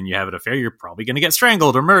woman and you have an affair, you're probably going to get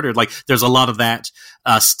strangled or murdered. Like, there's a lot of that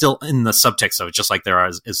still in the subtext of it, just like there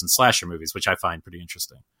is in slasher movies, which I find pretty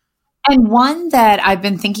interesting. And one that I've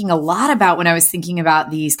been thinking a lot about when I was thinking about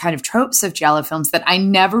these kind of tropes of Giallo films that I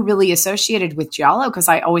never really associated with Giallo, because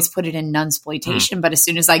I always put it in nunsploitation. But as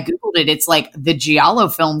soon as I Googled it, it's like the Giallo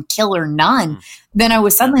film Killer Nun. Then I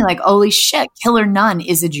was suddenly like, holy shit, Killer Nun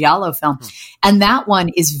is a Giallo film. And that one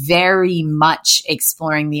is very much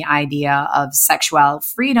exploring the idea of sexual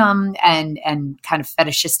freedom and kind of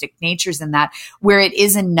fetishistic natures in that, where it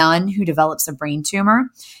is a nun who develops a brain tumor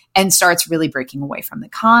and starts really breaking away from the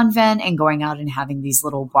convent and going out and having these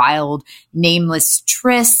little wild, nameless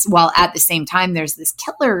trysts, while at the same time there's this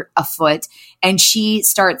killer afoot, and she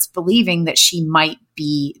starts believing that she might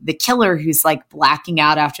be the killer who's like blacking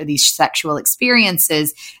out after these sexual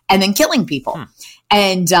experiences and then killing people.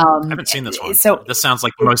 And I haven't seen this one. So this sounds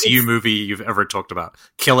like the most you movie you've ever talked about.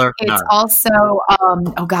 Killer. It's also,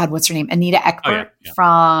 what's her name? Anita Ekberg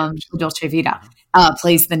from Dolce Vita.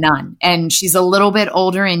 Plays the nun, and she's a little bit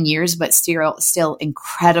older in years, but still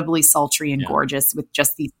incredibly sultry and gorgeous with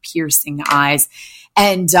just these piercing eyes.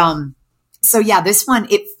 And so yeah, this one,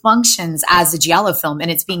 it functions as a Giallo film and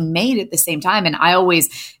it's being made at the same time. And I always,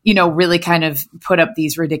 really kind of put up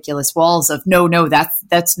these ridiculous walls of no,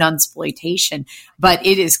 that's nunsploitation, but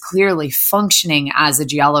it is clearly functioning as a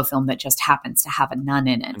Giallo film that just happens to have a nun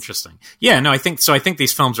in it. Interesting. Yeah, no, I think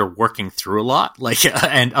these films are working through a lot, like,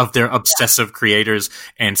 and of their obsessive creators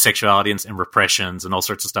and sexuality and repressions and all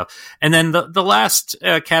sorts of stuff. And then the last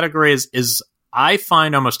category is I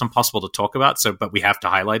find almost impossible to talk about, but we have to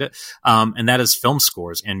highlight it. And that is film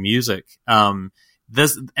scores and music. And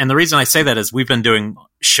the reason I say that is we've been doing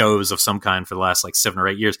shows of some kind for the last like 7 or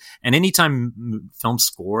 8 years. And anytime film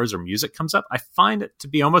scores or music comes up, I find it to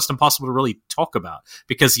be almost impossible to really talk about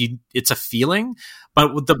because it's a feeling.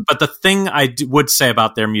 But the thing I would say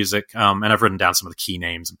about their music, and I've written down some of the key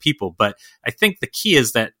names and people, but I think the key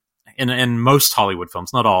is that in most Hollywood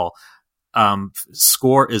films, not all,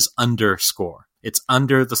 score is underscore. It's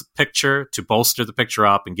under the picture to bolster the picture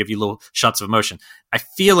up and give you little shots of emotion. I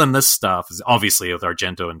feel in this stuff, obviously with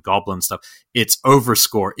Argento and Goblin stuff, it's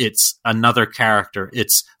overscore. It's another character.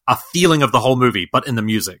 It's a feeling of the whole movie, but in the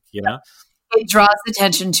music, It draws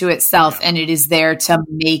attention to itself and it is there to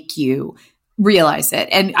make you realize it.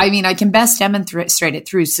 And I mean, I can best demonstrate it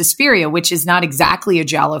through Suspiria, which is not exactly a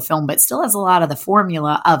Giallo film, but still has a lot of the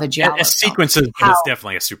formula of a Giallo film. Sequences, but it's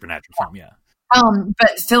definitely a supernatural film, yeah.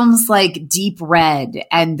 But films like Deep Red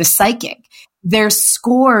and The Psychic, their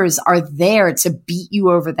scores are there to beat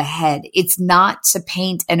you over the head. It's not to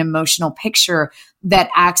paint an emotional picture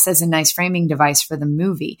that acts as a nice framing device for the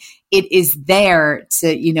movie. It is there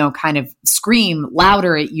to, kind of scream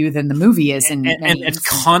louder at you than the movie is. And it's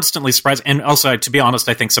constantly surprising. And also, to be honest,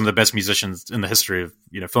 I think some of the best musicians in the history of,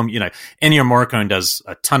 film, Ennio Morricone does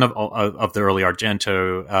a ton of the early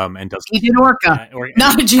Argento, and does. He did Orca,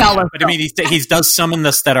 not a Giallo. But I mean, he does some in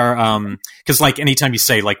this that are, cause like anytime you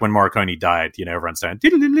say, like when Morricone died, everyone's saying,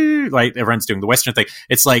 like everyone's doing the Western thing.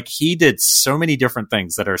 It's like he did so many different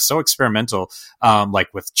things that are so experimental,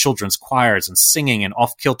 like with children's choirs and singing and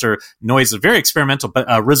off-kilter noises, very experimental. But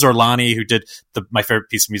Riz Orlani, who did my favorite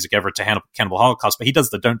piece of music ever to Cannibal Holocaust, but he does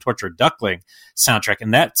the Don't Torture a Duckling soundtrack,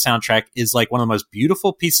 and that soundtrack is like one of the most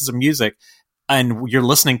beautiful pieces of music and you're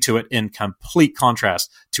listening to it in complete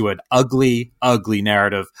contrast to an ugly, ugly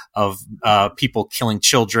narrative of people killing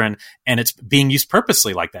children, and it's being used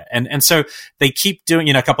purposely like that. And so they keep doing,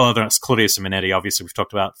 a couple other, Claudio Simonetti, obviously we've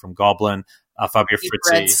talked about from Goblin, Fabio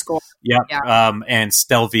Frizzi, and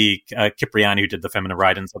Stelvi Cipriani, who did The Feminine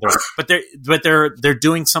Ride, and other. But they're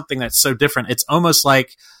doing something that's so different. It's almost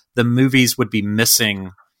like the movies would be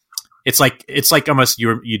missing. It's like almost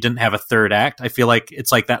you didn't have a third act. I feel like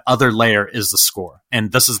it's like that other layer is the score,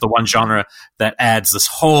 and this is the one genre that adds this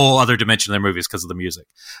whole other dimension to their movies because of the music.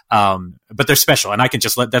 But they're special, and I can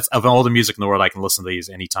just that's of all the music in the world, I can listen to these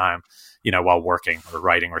anytime, while working or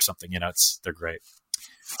writing or something. They're great.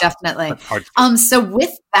 Definitely. So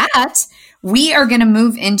with that, we are going to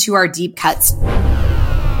move into our deep cuts.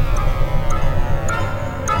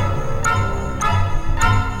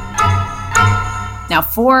 Now,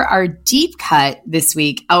 for our deep cut this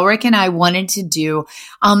week, Elric and I wanted to do,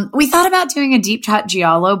 we thought about doing a deep cut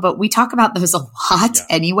Giallo, but we talk about those a lot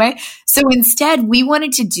anyway. So instead, we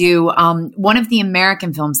wanted to do one of the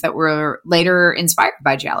American films that were later inspired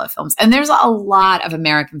by Giallo films. And there's a lot of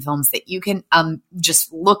American films that you can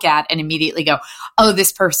just look at and immediately go, oh,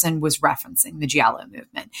 this person was referencing the Giallo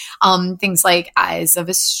movement. Things like Eyes of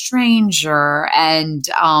a Stranger and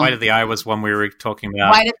White of the Eye was one we were talking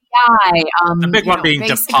about. White of the Eye. The big one being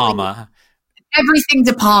De Palma. Everything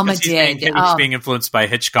De Palma did. He's being influenced by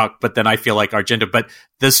Hitchcock, but then I feel like Argento. But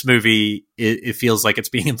this movie, it feels like it's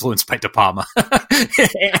being influenced by De Palma.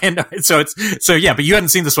 And but you hadn't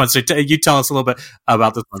seen this one, so you tell us a little bit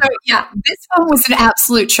about this one. So this one was an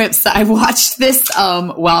absolute trip. So I watched this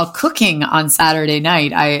while cooking on Saturday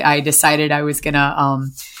night. I decided I was going to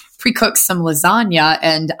pre-cook some lasagna,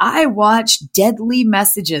 and I watched Deadly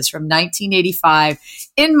Messages from 1985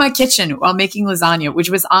 in my kitchen while making lasagna,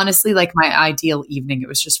 which was honestly like my ideal evening. It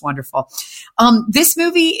was just wonderful. This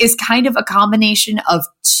movie is kind of a combination of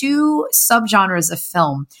two subgenres of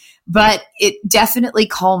film, but it definitely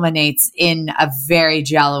culminates in a very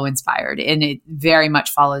Giallo inspired, and it very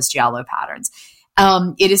much follows Giallo patterns.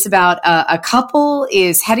 It is about a couple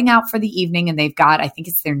is heading out for the evening, and they've got, I think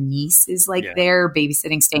it's their niece is there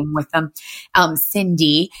babysitting, staying with them,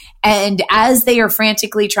 Cindy. And as they are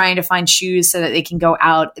frantically trying to find shoes so that they can go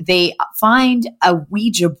out, they find a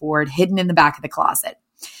Ouija board hidden in the back of the closet.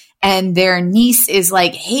 And their niece is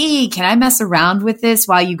like, hey, can I mess around with this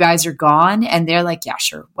while you guys are gone? And they're like, yeah,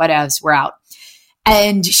 sure. Whatevs, we're out.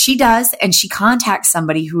 And she does. And she contacts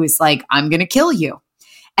somebody who is like, I'm going to kill you.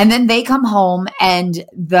 And then they come home, and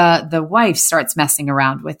the wife starts messing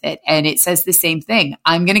around with it. And it says the same thing.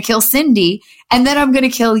 I'm going to kill Cindy, and then I'm going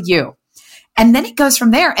to kill you. And then it goes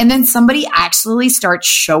from there. And then somebody actually starts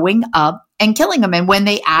showing up and killing them. And when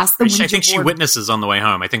they ask the Ouija I think she witnesses on the way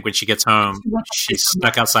home. I think when she gets home, she's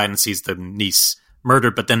stuck outside and sees the niece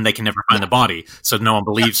murdered, but then they can never find the body. So no one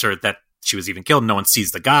believes her that she was even killed. No one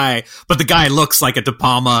sees the guy, but the guy looks like a De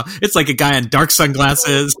Palma. It's like a guy in dark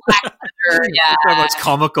sunglasses. It's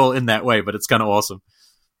comical in that way, but it's kind of awesome.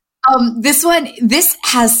 This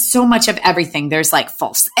has so much of everything. There's like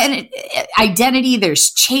false identity.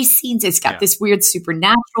 There's chase scenes. It's got this weird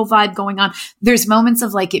supernatural vibe going on. There's moments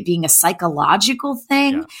of like it being a psychological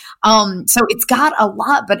thing. So it's got a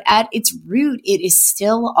lot, but at its root, it is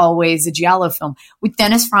still always a Giallo film with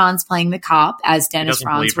Dennis Franz playing the cop, as Dennis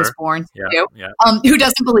Franz was born to do. Who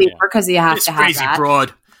doesn't believe her because you have to have crazy that.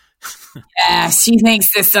 Broad. Yeah, she thinks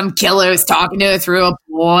there's some killers talking to her through a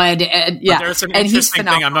board. And there's an interesting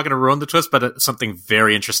thing. I'm not going to ruin the twist, but something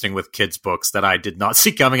very interesting with kids' books that I did not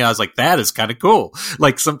see coming. I was like, that is kind of cool.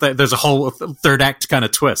 Like there's a whole third act kind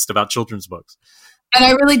of twist about children's books. And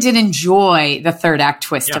I really did enjoy the third act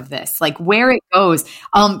twist of this, like where it goes.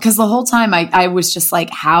 Because the whole time I was just like,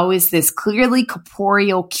 how is this clearly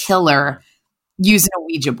corporeal killer using a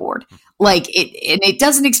Ouija board? Like it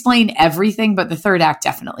doesn't explain everything, but the third act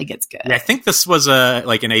definitely gets good. Yeah, I think this was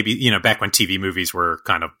like an back when TV movies were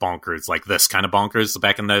kind of bonkers, like this kind of bonkers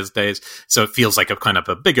back in those days. So it feels like a kind of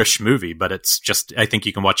a biggish movie, but it's just, I think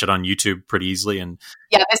you can watch it on YouTube pretty easily. And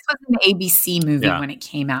yeah, this was an ABC movie when it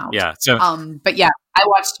came out. Yeah. So, but yeah, I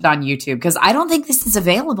watched it on YouTube because I don't think this is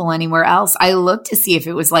available anywhere else. I looked to see if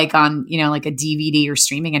it was like on, like a DVD or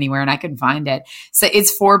streaming anywhere, and I couldn't find it. So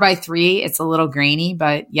it's 4:3. It's a little grainy,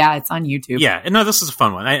 but yeah, it's on YouTube. Yeah, no, this is a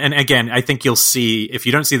fun one. And again, I think you'll see, if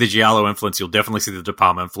you don't see the Giallo influence, you'll definitely see the De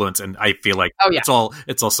Palma influence. And I feel like it's all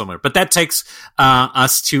similar. But that takes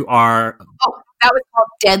us to our... That was called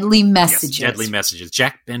Deadly Messages. Yes, Deadly Messages.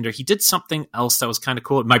 Jack Bender, he did something else that was kind of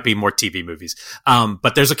cool. It might be more TV movies.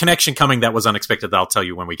 But there's a connection coming that was unexpected that I'll tell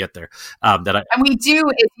you when we get there. And we do,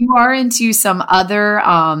 if you are into some other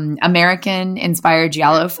American-inspired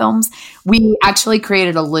Giallo films, We actually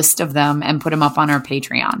created a list of them and put them up on our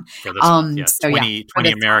Patreon. For this one,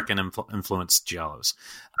 20 American influenced Giallos.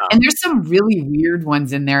 And there's some really weird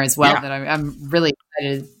ones in there as well that I'm really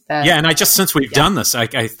excited. And I just, since we've done this,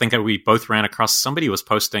 I think that we both ran across somebody who was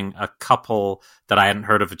posting a couple that I hadn't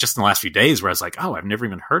heard of just in the last few days, where I was like, oh, I've never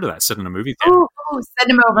even heard of that sitting in a movie theater. Oh, send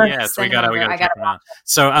them over. Yeah, so we got to check them out.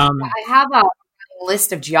 So I have a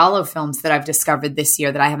list of Giallo films that I've discovered this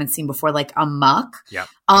year that I haven't seen before, like Amok. Yeah.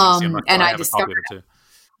 And I discovered it too.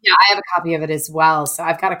 Yeah, I have a copy of it as well. So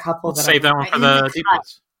I've got a couple that save that one for the deep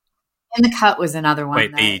cuts. In the Cut was another one.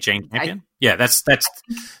 Wait, the Jane Campion? Yeah, that's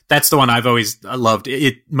the one I've always loved.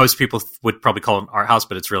 Most people would probably call it an art house,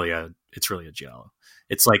 but it's really a Giallo.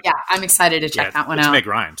 It's like, yeah, I'm excited to check that one out. It's Meg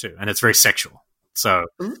Ryan too, and it's very sexual. So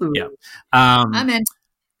yeah, I'm in.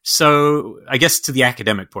 So I guess to the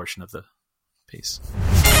academic portion of the piece.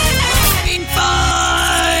 Movie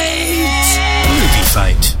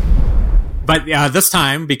fight. But this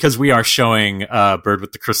time, because we are showing Bird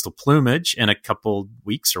with the Crystal Plumage in a couple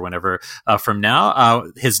weeks or whenever from now,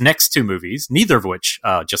 his next two movies, neither of which,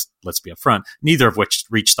 just let's be upfront, neither of which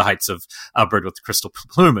reached the heights of Bird with the Crystal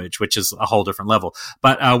Plumage, which is a whole different level.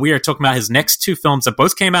 But we are talking about his next two films that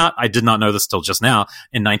both came out, I did not know this till just now,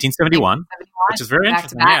 in 1971. Which is very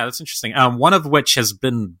interesting. Yeah, that's interesting. One of which has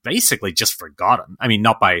been basically just forgotten. I mean,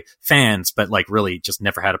 not by fans, but like really just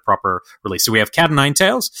never had a proper release. So we have Cat o' Nine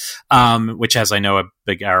Tails, which has, I know, a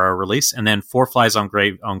big Arrow release, and then Four Flies on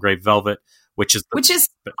Grey Velvet, which is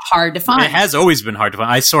hard to find. It has always been hard to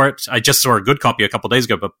find. I just saw a good copy a couple days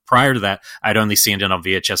ago, but prior to that, I'd only seen it on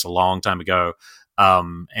VHS a long time ago.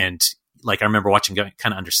 And like I remember watching, kind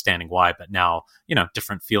of understanding why, but now,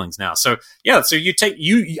 different feelings now. So yeah, so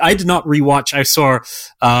I did not rewatch. I saw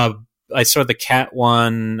the Cat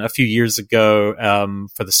one a few years ago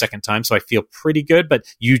for the second time, so I feel pretty good. But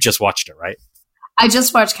you just watched it, right? I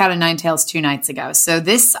just watched Cat o' Nine Tails 2 nights ago. So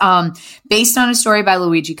this, based on a story by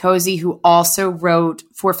Luigi Cozzi, who also wrote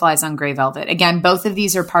Four Flies on Grey Velvet. Again, both of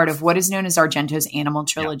these are part of what is known as Argento's Animal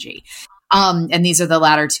Trilogy. Yeah. And these are the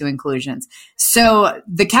latter two inclusions. So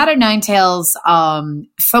the Cat o' Nine Tails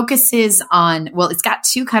focuses on, it's got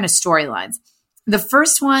two kind of storylines. The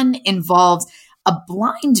first one involves a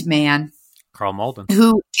blind man, Carl Malden,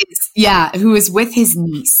 who is with his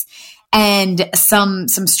niece, and some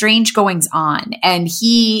strange goings on. And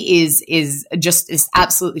he is just this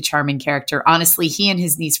absolutely charming character. Honestly, he and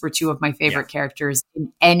his niece were two of my favorite characters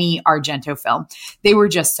in any Argento film. They were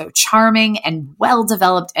just so charming and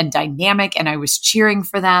well-developed and dynamic, and I was cheering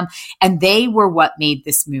for them. And they were what made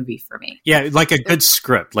this movie for me. Yeah, like a good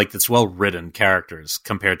script, like that's well-written characters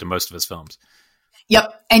compared to most of his films.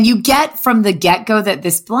 Yep. And you get from the get-go that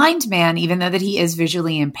this blind man, even though that he is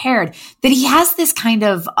visually impaired, that he has this kind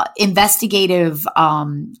of investigative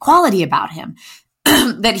quality about him.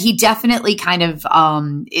 That he definitely kind of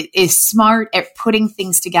is smart at putting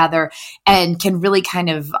things together and can really kind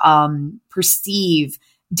of perceive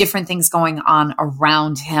different things going on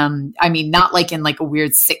around him. I mean, not like in like a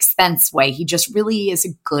weird Sixth Sense way. He just really is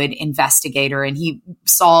a good investigator, and he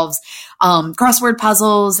solves crossword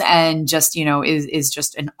puzzles and just, is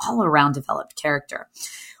just an all around developed character.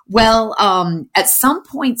 Well, at some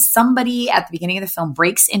point, somebody at the beginning of the film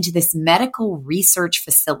breaks into this medical research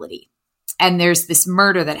facility, and there's this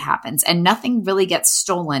murder that happens, and nothing really gets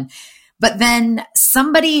stolen. But then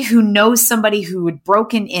somebody who knows somebody who had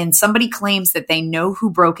broken in, somebody claims that they know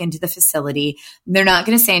who broke into the facility. They're not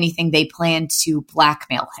going to say anything. They plan to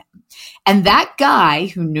blackmail him. And that guy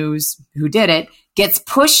who knows who did it gets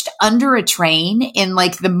pushed under a train in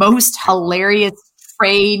like the most hilarious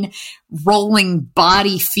train rolling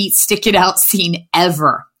body, feet sticking out scene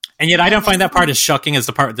ever. And yet I don't find that part as shocking as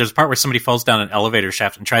there's a part where somebody falls down an elevator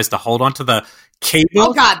shaft and tries to hold onto the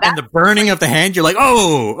cable, and the burning of the hand. You're like,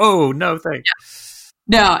 oh, no, thanks.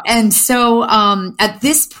 Yeah. No. And so at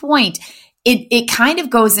this point, it kind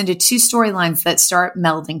of goes into two storylines that start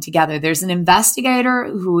melding together. There's an investigator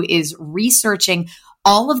who is researching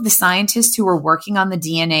all of the scientists who were working on the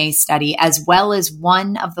DNA study, as well as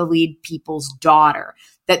one of the lead people's daughter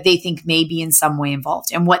that they think may be in some way involved.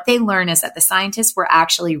 And what they learn is that the scientists were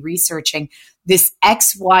actually researching this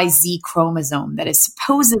XYZ chromosome that is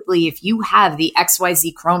supposedly, if you have the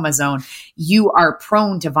XYZ chromosome, you are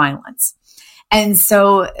prone to violence. And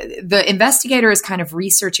so the investigator is kind of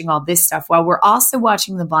researching all this stuff while we're also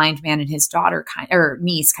watching the blind man and his daughter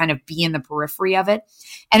niece kind of be in the periphery of it.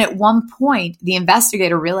 And at one point, the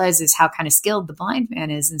investigator realizes how kind of skilled the blind man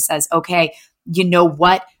is and says, okay, you know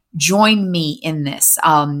what? Join me in this.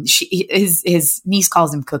 His niece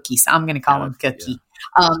calls him Cookie, so I'm going to call him Cookie.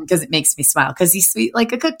 because it makes me smile because he's sweet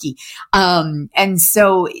like a cookie. And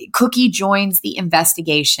so Cookie joins the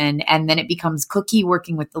investigation, and then it becomes Cookie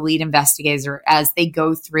working with the lead investigator as they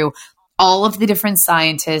go through all of the different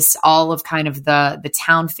scientists, all of kind of the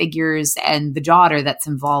town figures and the daughter that's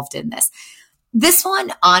involved in this. This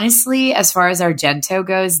one, honestly, as far as Argento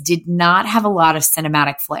goes, did not have a lot of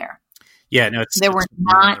cinematic flair. Yeah, no, it's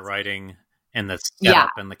not the writing and the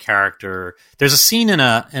setup and the character. There's a scene in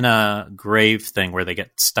a grave thing where they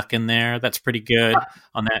get stuck in there. That's pretty good.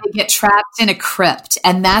 On that, they get trapped in a crypt,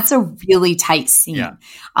 and that's a really tight scene. Yeah.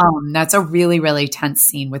 That's a really, really tense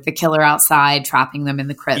scene with the killer outside trapping them in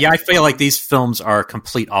the crypt. Yeah, I feel like these films are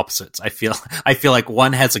complete opposites. I feel like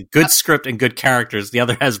one has a good script and good characters. The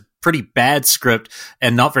other has pretty bad script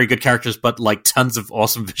and not very good characters, but like tons of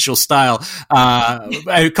awesome visual style.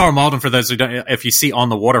 Carl Malden, for those who don't, if you see On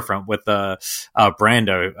the Waterfront with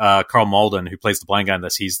Brando, Carl Malden, who plays the blind guy in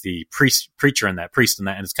this, he's the priest in that,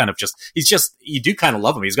 and it's kind of you do kind of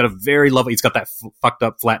love him. He's got he's got that fucked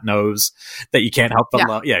up flat nose that you can't help but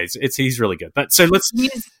love. Yeah, he's really good. But so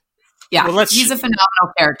he's a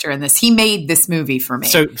phenomenal character in this. He made this movie for me.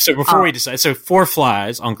 So before we decide, so Four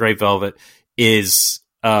Flies on Grey Velvet is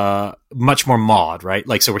much more mod, right?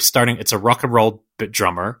 Like, so we're starting, it's a rock and roll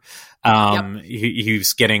drummer.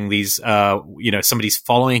 He's getting these, somebody's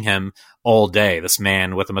following him all day, this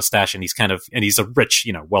man with a mustache, and he's a rich,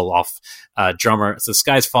 well off, drummer. So this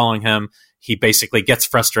guy's following him. He basically gets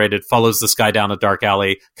frustrated, follows this guy down a dark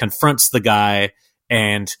alley, confronts the guy,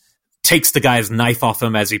 and takes the guy's knife off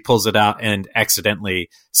him as he pulls it out and accidentally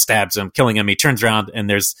stabs him, killing him. He turns around and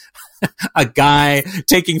there's a guy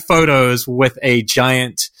taking photos with a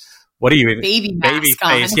giant, baby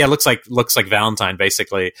face? Yeah, looks like Valentine,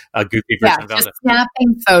 basically a goofy version of Valentine. Just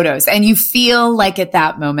snapping photos, and you feel like at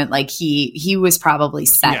that moment, like he was probably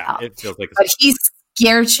set up. It feels like, but he's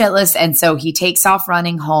scared shitless, and so he takes off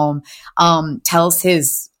running home. Tells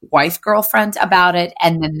his girlfriend about it,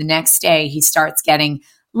 and then the next day he starts getting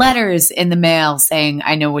letters in the mail saying,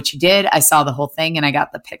 I know what you did. I saw the whole thing and I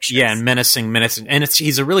got the pictures. Yeah, and menacing. And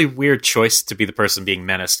he's a really weird choice to be the person being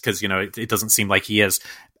menaced because, it doesn't seem like he has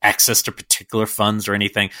access to particular funds or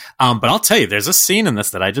anything. But I'll tell you, there's a scene in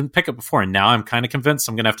this that I didn't pick up before, and now I'm kind of convinced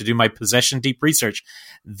I'm going to have to do my possession deep research.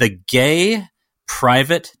 The gay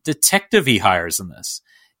private detective he hires in this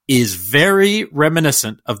is very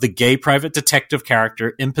reminiscent of the gay private detective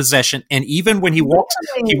character in Possession. And even when he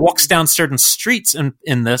walks down certain streets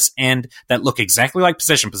in this, and that look exactly like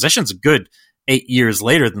Possession. Possession's a good 8 years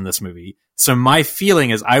later than this movie. So my feeling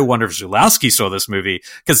is, I wonder if Zulawski saw this movie,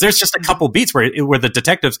 because there's just a couple beats where the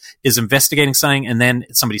detective is investigating something and then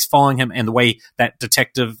somebody's following him, and the way that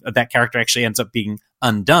that character actually ends up being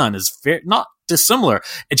undone is not dissimilar.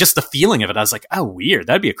 It's just the feeling of it. I was like, oh, weird.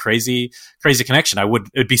 That'd be a crazy connection.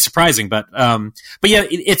 It'd be surprising, but yeah,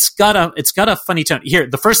 it's got a funny tone. Here,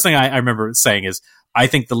 the first thing I remember saying is, I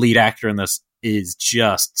think the lead actor in this is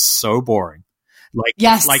just so boring.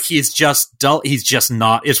 Like he's just dull. He's just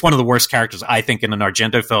not. It's one of the worst characters, I think, in an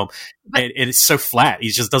Argento film. It is so flat. He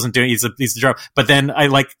just doesn't do it. He's the drummer. But then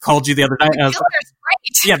I called you the other night. The killer's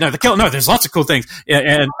great. Yeah, no, the killer. No, there's lots of cool things.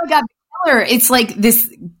 And oh my God. It's like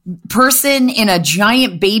this person in a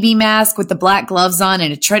giant baby mask with the black gloves on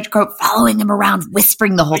and a trench coat following him around,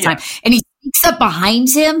 whispering the whole time. And he sneaks up behind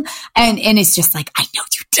him and it's just like, I know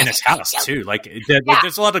you did. In his house too.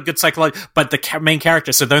 There's a lot of good psychology, but the main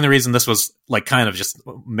character. So the only reason this was kind of just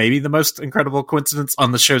maybe the most incredible coincidence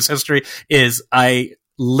on the show's history is I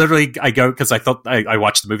go, because I thought I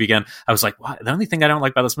watched the movie again. I was like, wow, the only thing I don't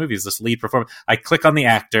like about this movie is this lead performance. I click on the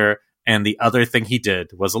actor. And the other thing he did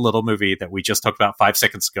was a little movie that we just talked about 5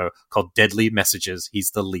 seconds ago called Deadly Messages. He's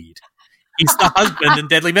the lead. He's the husband in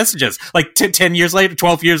Deadly Messages. 10 years later,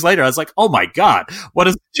 12 years later, I was like, oh my God, what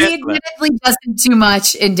is he admittedly doesn't do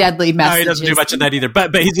much in Deadly Messages. No, he doesn't do much in that either.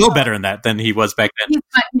 But he's a little better in that than he was back then.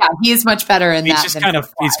 He is much better in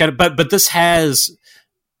that. But this has,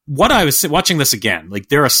 what I was watching this again,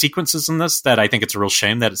 there are sequences in this that I think it's a real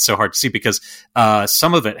shame that it's so hard to see, because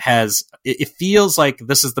some of it it feels like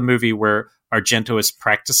this is the movie where Argento is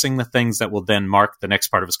practicing the things that will then mark the next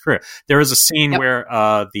part of his career. There is a scene where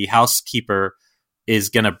the housekeeper is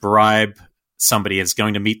going to bribe somebody, is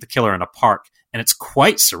going to meet the killer in a park, and it's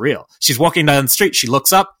quite surreal. She's walking down the street, she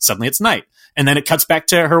looks up, suddenly it's night. And then it cuts back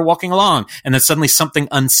to her walking along, and then suddenly something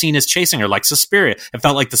unseen is chasing her, like Suspiria. It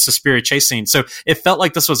felt like the Suspiria chase scene. So it felt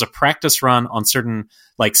like this was a practice run on certain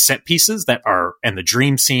set pieces and the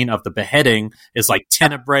dream scene of the beheading is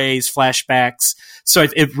tenebrae, flashbacks. So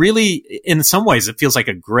it really, in some ways, it feels like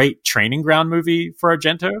a great training ground movie for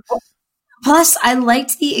Argento. Plus, I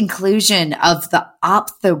liked the inclusion of the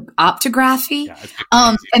optography.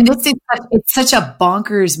 Yeah, and it's such a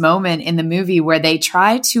bonkers moment in the movie where they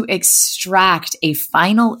try to extract a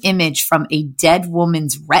final image from a dead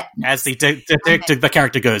woman's retina. As the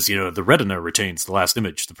character goes, the retina retains the last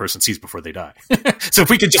image the person sees before they die. So if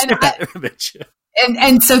we could just get that image.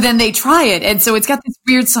 And so then they try it. And so it's got this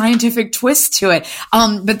weird scientific twist to it.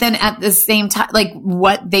 But then at the same time, like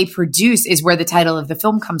what they produce is where the title of the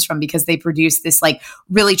film comes from, because they produce this like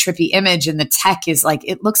really trippy image and the tech is like,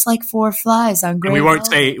 it looks like 4 flies on gray. And we won't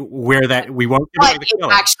say where we won't give away the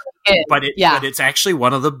killer. But it's actually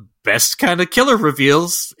one of the best kind of killer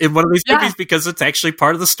reveals in one of these movies, because it's actually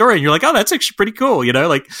part of the story. And you're like, oh, that's actually pretty cool,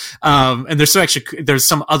 and there's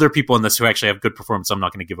some other people in this who actually have good performance. I'm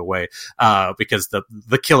not going to give away, because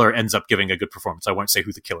the killer ends up giving a good performance. I won't say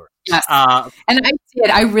who the killer is. Yes.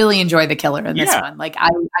 And I really enjoy the killer in this one. Like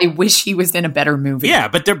I wish he was in a better movie. Yeah.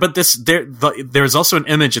 But there's also an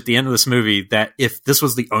image at the end of this movie that if this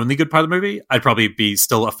was the only good part of the movie, I'd probably be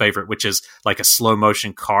still a favorite, which is like a slow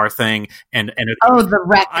motion car thing. The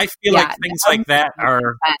wreck. I feel like things like that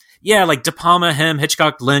are, like De Palma, him,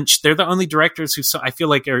 Hitchcock, Lynch. They're the only directors who I feel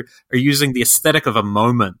like are using the aesthetic of a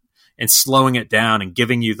moment and slowing it down and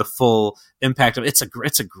giving you the full impact of it.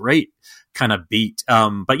 It's a great kind of beat.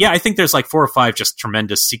 But I think there's like 4 or 5 just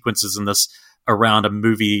tremendous sequences in this around a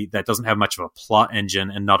movie that doesn't have much of a plot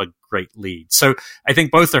engine and not a great lead. So I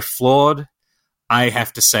think both are flawed. I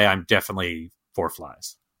have to say I'm definitely 4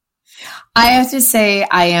 flies. I have to say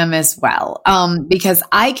I am as well, because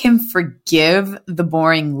I can forgive the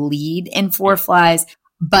boring lead in 4 flies,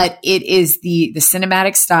 but it is the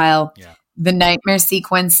cinematic style, the nightmare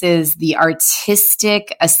sequences, the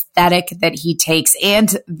artistic aesthetic that he takes,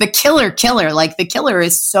 and the killer. Like the killer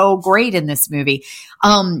is so great in this movie.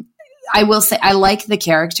 I will say I like the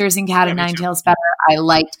characters in Cat of Nine Tails better. I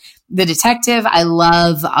liked the detective. I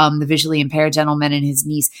love the visually impaired gentleman and his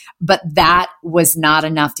niece, but that was not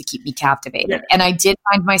enough to keep me captivated. Yeah. And I did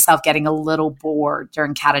find myself getting a little bored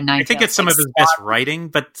during Cat of Nine Tails. I think it's some of his best writing,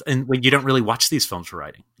 but when you don't really watch these films for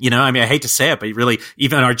writing, I mean, I hate to say it, but really,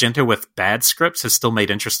 even Argento with bad scripts has still made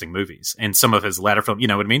interesting movies. And some of his latter films, you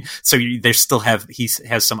know what I mean? So he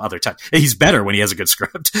has some other touch. He's better when he has a good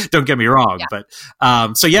script. Don't get me wrong. Yeah. But,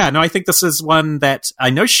 I think this is one that I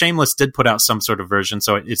know Shameless did put out some sort of version,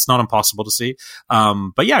 so it's not impossible to see.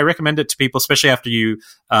 I recommend it to people, especially after you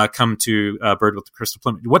come to Bird with the Crystal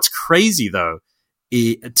Plumage. What's crazy though,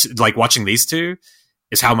 like watching these two,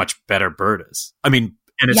 is how much better Bird is. I mean,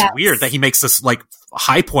 and it's weird that he makes this like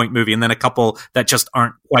high point movie and then a couple that just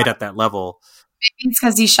aren't quite at that level. Maybe it's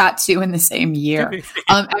because he shot 2 in the same year.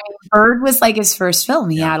 I mean, Bird was like his first film.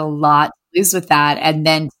 He had a lot to lose with that, and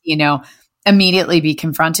then immediately be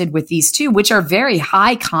confronted with these 2, which are very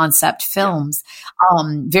high concept films,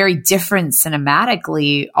 very different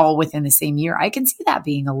cinematically, all within the same year. I can see that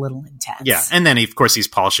being a little intense. Yeah. And then of course he's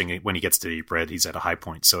polishing it when he gets to Deep Red. He's at a high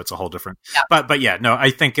point. So it's a whole different, I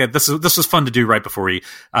think this was fun to do right before we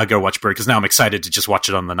go watch Bird. Cause now I'm excited to just watch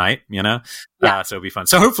it on the night, so it'll be fun.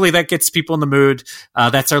 So hopefully that gets people in the mood.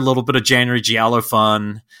 That's our little bit of January Giallo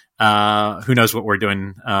fun. Who knows what we're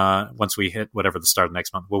doing once we hit whatever the start of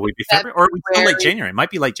next month. Will we be February or are we still late January? It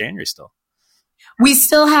might be late January still. We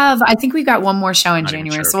still have, I think we've got one more show in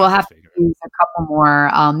January, so we'll have to do a couple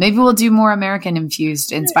more. Maybe we'll do more American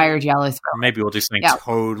infused inspired Giallo thriller. Maybe we'll do something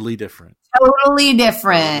totally different. Totally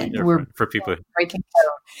different. We're for people breaking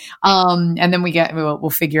code. And then we'll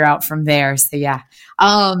figure out from there. So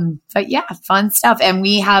fun stuff. And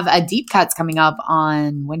we have a deep cuts coming up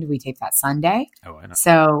on, when do we tape that? Sunday? Oh, I know.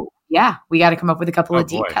 So we got to come up with a couple of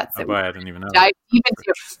deep cuts. I didn't even know.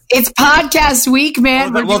 It's podcast week,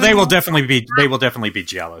 man. Well, they will definitely be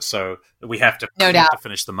Giallo. So we have to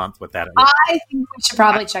finish the month with that. I think we should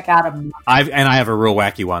probably check out them. I have a real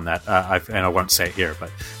wacky one that and I won't say it here, but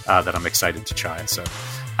that I'm excited to try. So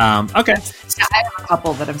okay, I have a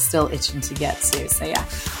couple that I'm still itching to get to. So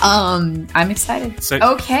I'm excited.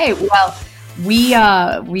 Okay, well. We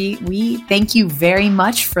thank you very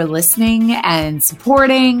much for listening and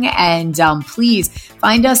supporting, and please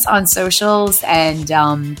find us on socials, and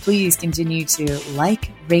please continue to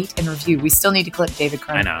like, rate, and review. We still need to clip David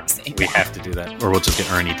Cronenberg. I know. We have to do that, or we'll just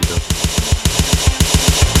get Ernie to do it.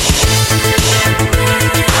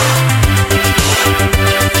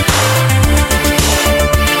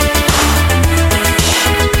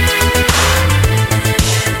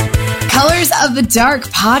 Colors of the Dark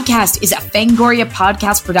podcast is a Fangoria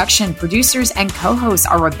podcast production. Producers and co-hosts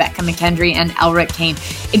are Rebecca McKendry and Elric Kane.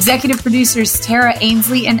 Executive producers Tara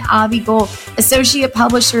Ainsley and Avi Gold. Associate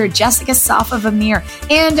publisher Jessica Safa-Vamir.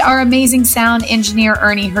 And our amazing sound engineer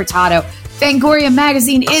Ernie Hurtado. Fangoria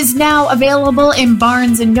magazine is now available in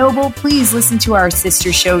Barnes & Noble. Please listen to our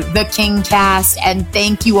sister show, The King Cast, and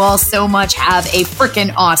thank you all so much. Have a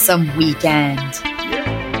freaking awesome weekend.